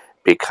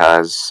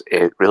 because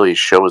it really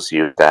shows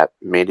you that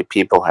many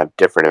people have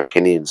different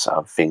opinions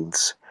of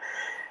things,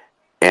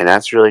 and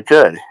that's really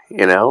good.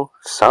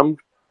 Some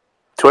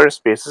Twitter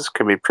Spaces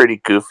can be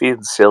pretty goofy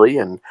and silly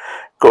and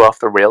go off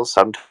the rails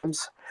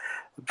sometimes,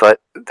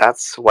 but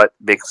that's what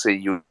makes it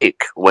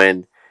unique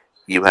when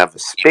you have a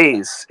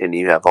space and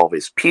you have all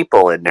these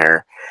people in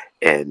there,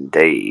 and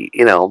they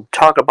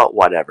talk about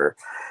whatever.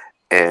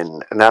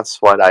 And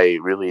that's what I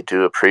really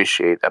do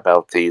appreciate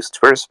about these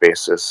Twitter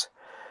spaces.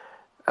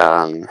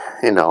 They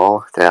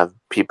have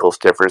people's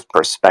different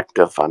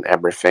perspective on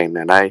everything,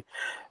 and I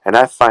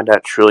find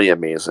that truly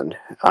amazing.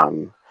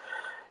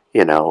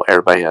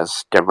 Everybody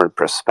has different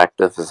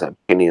perspectives and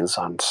opinions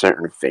on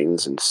certain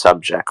things and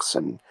subjects,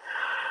 and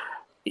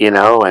I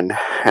don't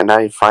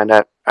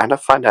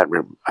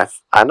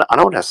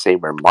want to say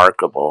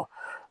remarkable,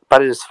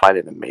 but I just find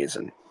it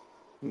amazing.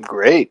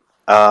 Great.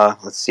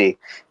 Let's see.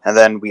 And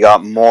then we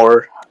got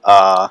more.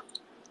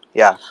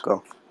 Yeah,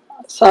 go.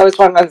 So I was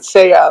wanting to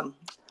say, I'm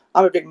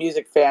a big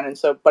music fan, and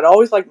so, but I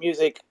always like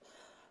music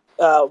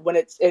when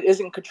it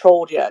isn't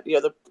controlled yet.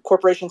 The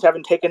corporations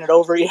haven't taken it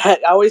over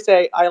yet. I always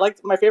say I like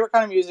my favorite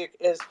kind of music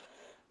is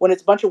when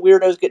it's a bunch of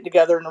weirdos getting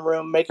together in a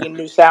room making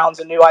new sounds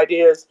and new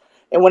ideas.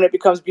 And when it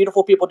becomes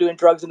beautiful people doing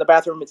drugs in the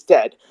bathroom, it's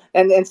dead.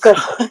 And so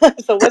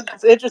so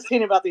what's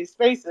interesting about these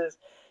spaces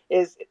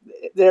is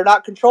they're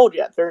not controlled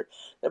yet. They're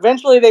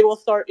eventually they will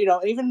start.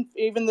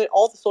 Even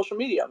all the social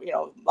media.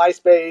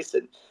 MySpace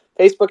and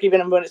Facebook.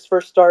 Even when it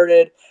first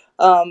started,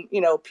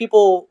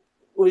 people.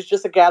 It was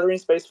just a gathering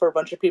space for a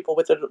bunch of people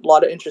with a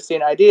lot of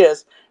interesting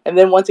ideas. And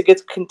then once it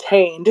gets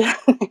contained,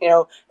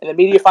 and the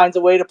media finds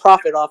a way to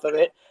profit off of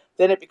it,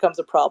 then it becomes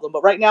a problem.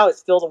 But right now, it's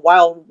still the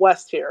Wild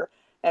West here,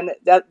 and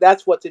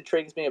that's what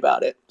intrigues me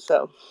about it.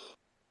 So,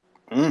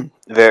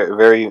 Very,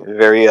 very,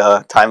 very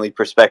timely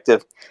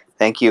perspective.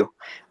 Thank you.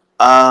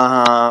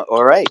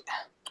 All right.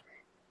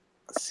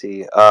 Let's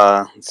see.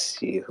 Let's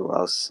see who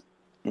else.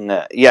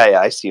 No, yeah,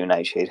 I see you,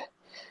 Nightshade.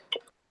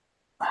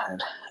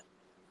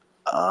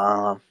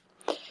 Um,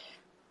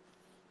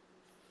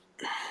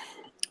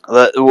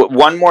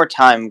 one more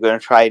time. I'm gonna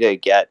try to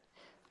get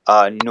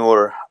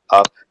Noor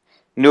up.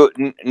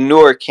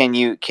 Noor, can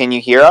you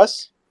hear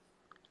us?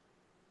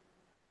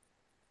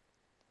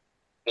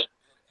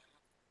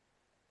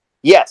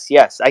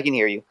 Yes, I can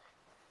hear you.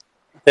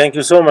 Thank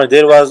you so much.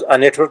 There was a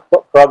network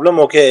problem.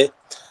 Okay,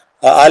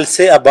 I'll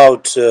say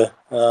about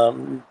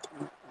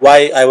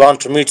why I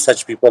want to meet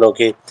such people.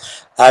 Okay,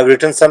 I've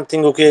written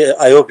something. Okay,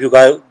 I hope you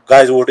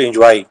guys would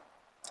enjoy.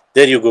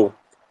 There you go.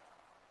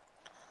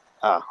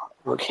 Oh,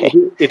 It okay.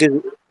 is. It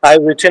is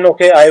I've written.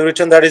 Okay, I've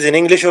written that is in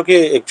English.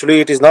 Okay,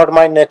 actually, it is not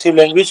my native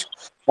language.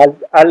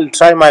 I'll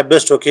try my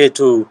best. Okay,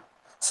 to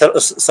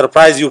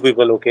surprise you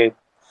people. Okay,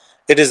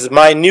 it is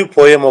my new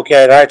poem.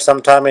 Okay, I write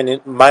sometime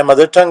in my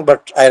mother tongue,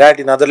 but I write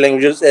in other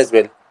languages as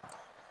well.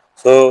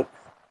 So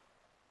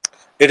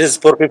it is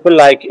for people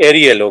like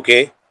Ariel.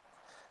 Okay,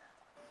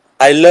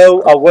 I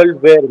love a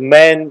world where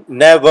men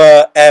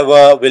never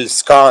ever will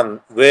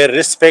scorn, where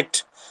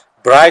respect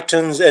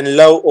brightens and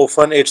love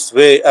often its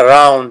way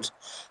around.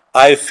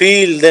 I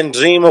feel then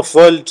dream of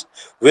world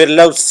where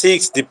love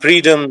seeks the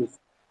freedom,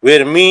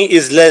 where me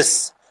is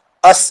less,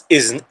 us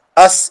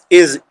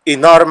is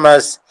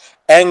enormous,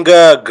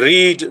 anger,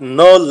 greed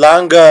no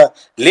longer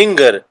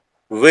linger,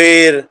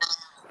 where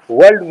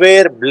world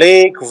where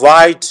black,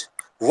 white,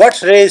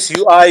 what race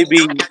you I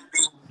be,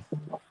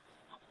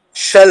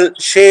 shall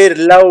share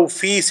love,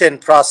 peace, and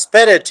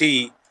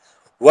prosperity.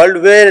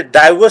 World where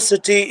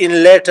diversity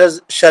in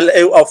letters shall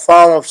have a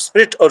form of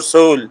spirit or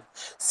soul.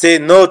 Say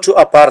no to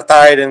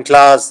apartheid and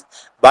class.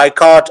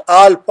 Boycott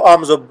all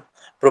forms of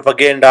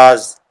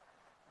propagandas.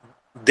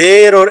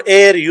 There or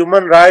air,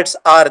 human rights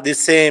are the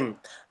same.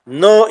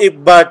 No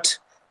if but,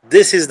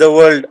 this is the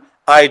world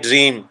I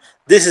dream.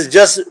 This is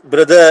just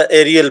brother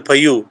Ariel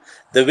Payu.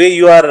 The way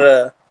you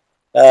are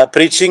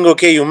preaching,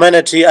 okay,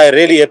 humanity, I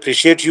really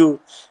appreciate you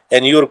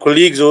and your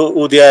colleagues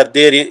who they are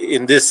there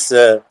in this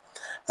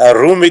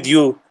room with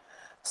you.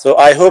 So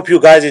I hope you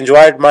guys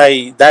enjoyed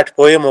my that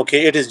poem.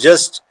 Okay, it is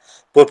just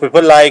for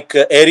people like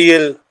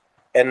Ariel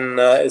and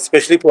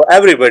especially for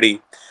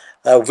everybody.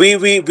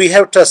 We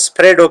have to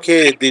spread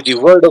the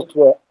word of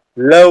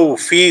love,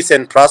 peace,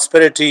 and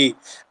prosperity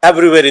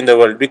everywhere in the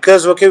world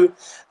because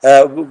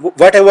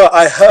whatever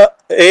I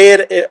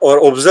hear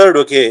or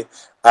observed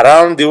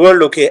around the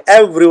world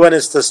everyone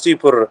is thirsty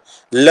for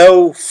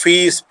love,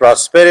 peace,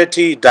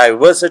 prosperity,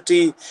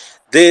 diversity.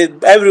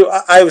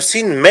 I've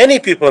seen many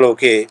people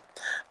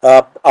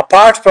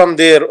apart from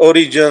their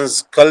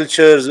origins,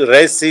 cultures,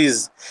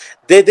 races,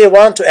 they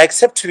want to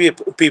accept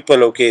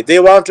people, okay? They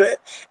want to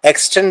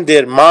extend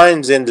their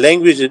minds and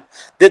language.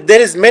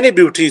 There is many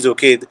beauties,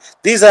 okay?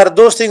 These are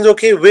those things,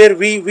 okay, where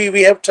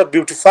we have to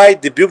beautify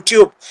the beauty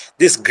of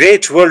this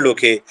great world,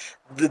 okay?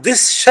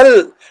 This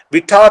shall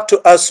be taught to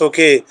us,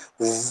 okay?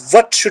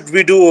 What should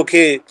we do,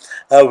 okay?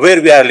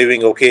 Where we are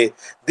living, okay?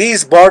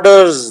 These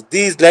borders,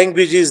 these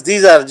languages,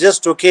 these are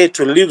just okay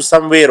to live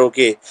somewhere,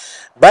 okay?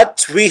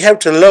 But we have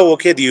to love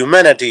the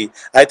humanity.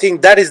 I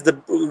think that is the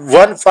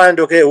one point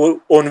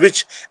on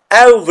which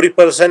every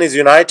person is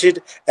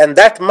united, and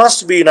that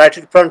must be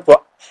united front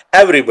for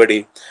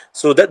everybody.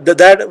 So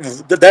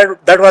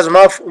that was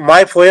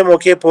my poem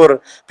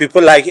for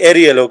people like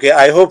Ariel.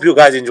 I hope you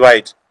guys enjoy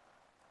it.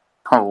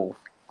 Oh,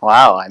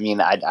 wow. I mean,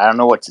 I don't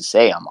know what to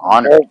say. I'm Oh,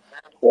 honored.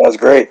 that was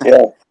great.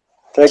 Yeah,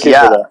 thank you for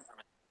Yeah,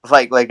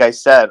 that. like I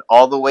said,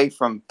 all the way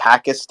from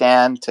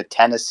Pakistan to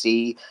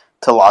Tennessee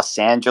to Los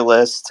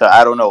Angeles to,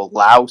 I don't know,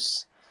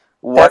 Laos.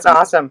 That's What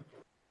awesome.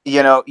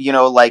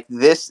 like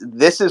this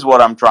is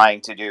what I'm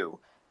trying to do,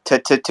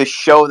 to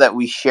show that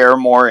we share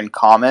more in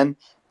common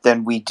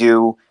than we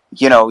do,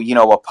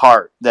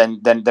 apart,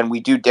 than we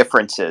do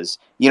differences.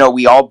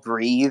 We all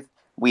breathe,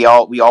 we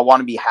all want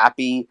to be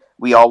happy,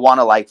 we all want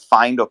to like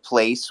find a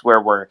place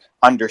where we're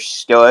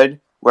understood,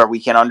 where we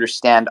can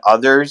understand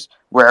others,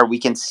 where we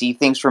can see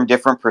things from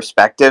different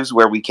perspectives,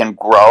 where we can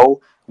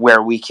grow,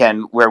 where we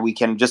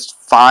can just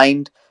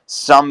find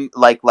some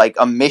like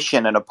a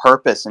mission and a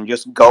purpose and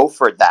just go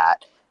for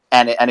that.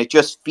 And it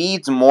just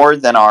feeds more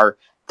than our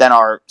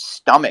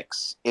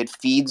stomachs. It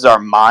feeds our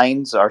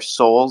minds, our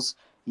souls,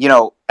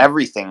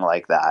 everything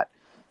like that.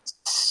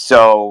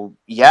 So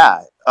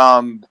yeah,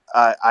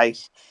 I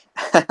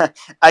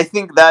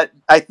think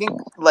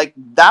like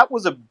that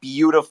was a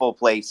beautiful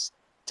place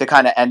to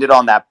kind of end it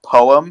on that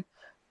poem.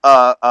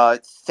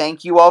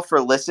 Thank you all for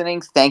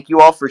listening. Thank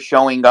you all for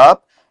showing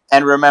up.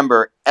 And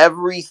remember,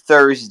 every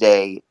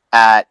Thursday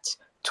at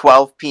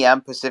 12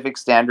 p.m. Pacific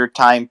Standard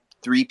Time,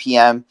 3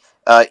 p.m.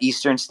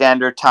 Eastern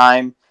Standard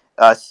Time.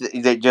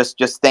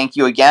 Just thank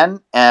you again,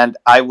 and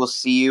I will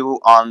see you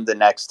on the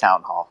next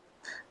town hall.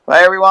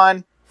 Bye,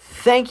 everyone.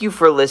 Thank you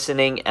for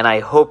listening, and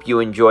I hope you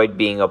enjoyed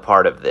being a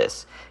part of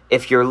this.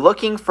 If you're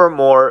looking for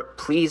more,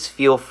 please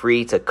feel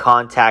free to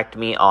contact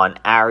me on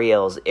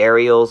Ariels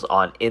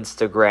on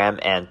Instagram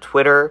and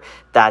Twitter.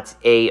 That's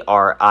ARIELS.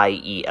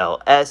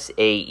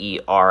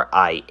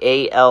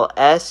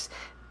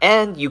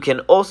 And you can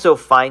also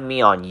find me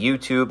on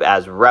YouTube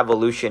as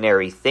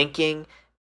Revolutionary Thinking.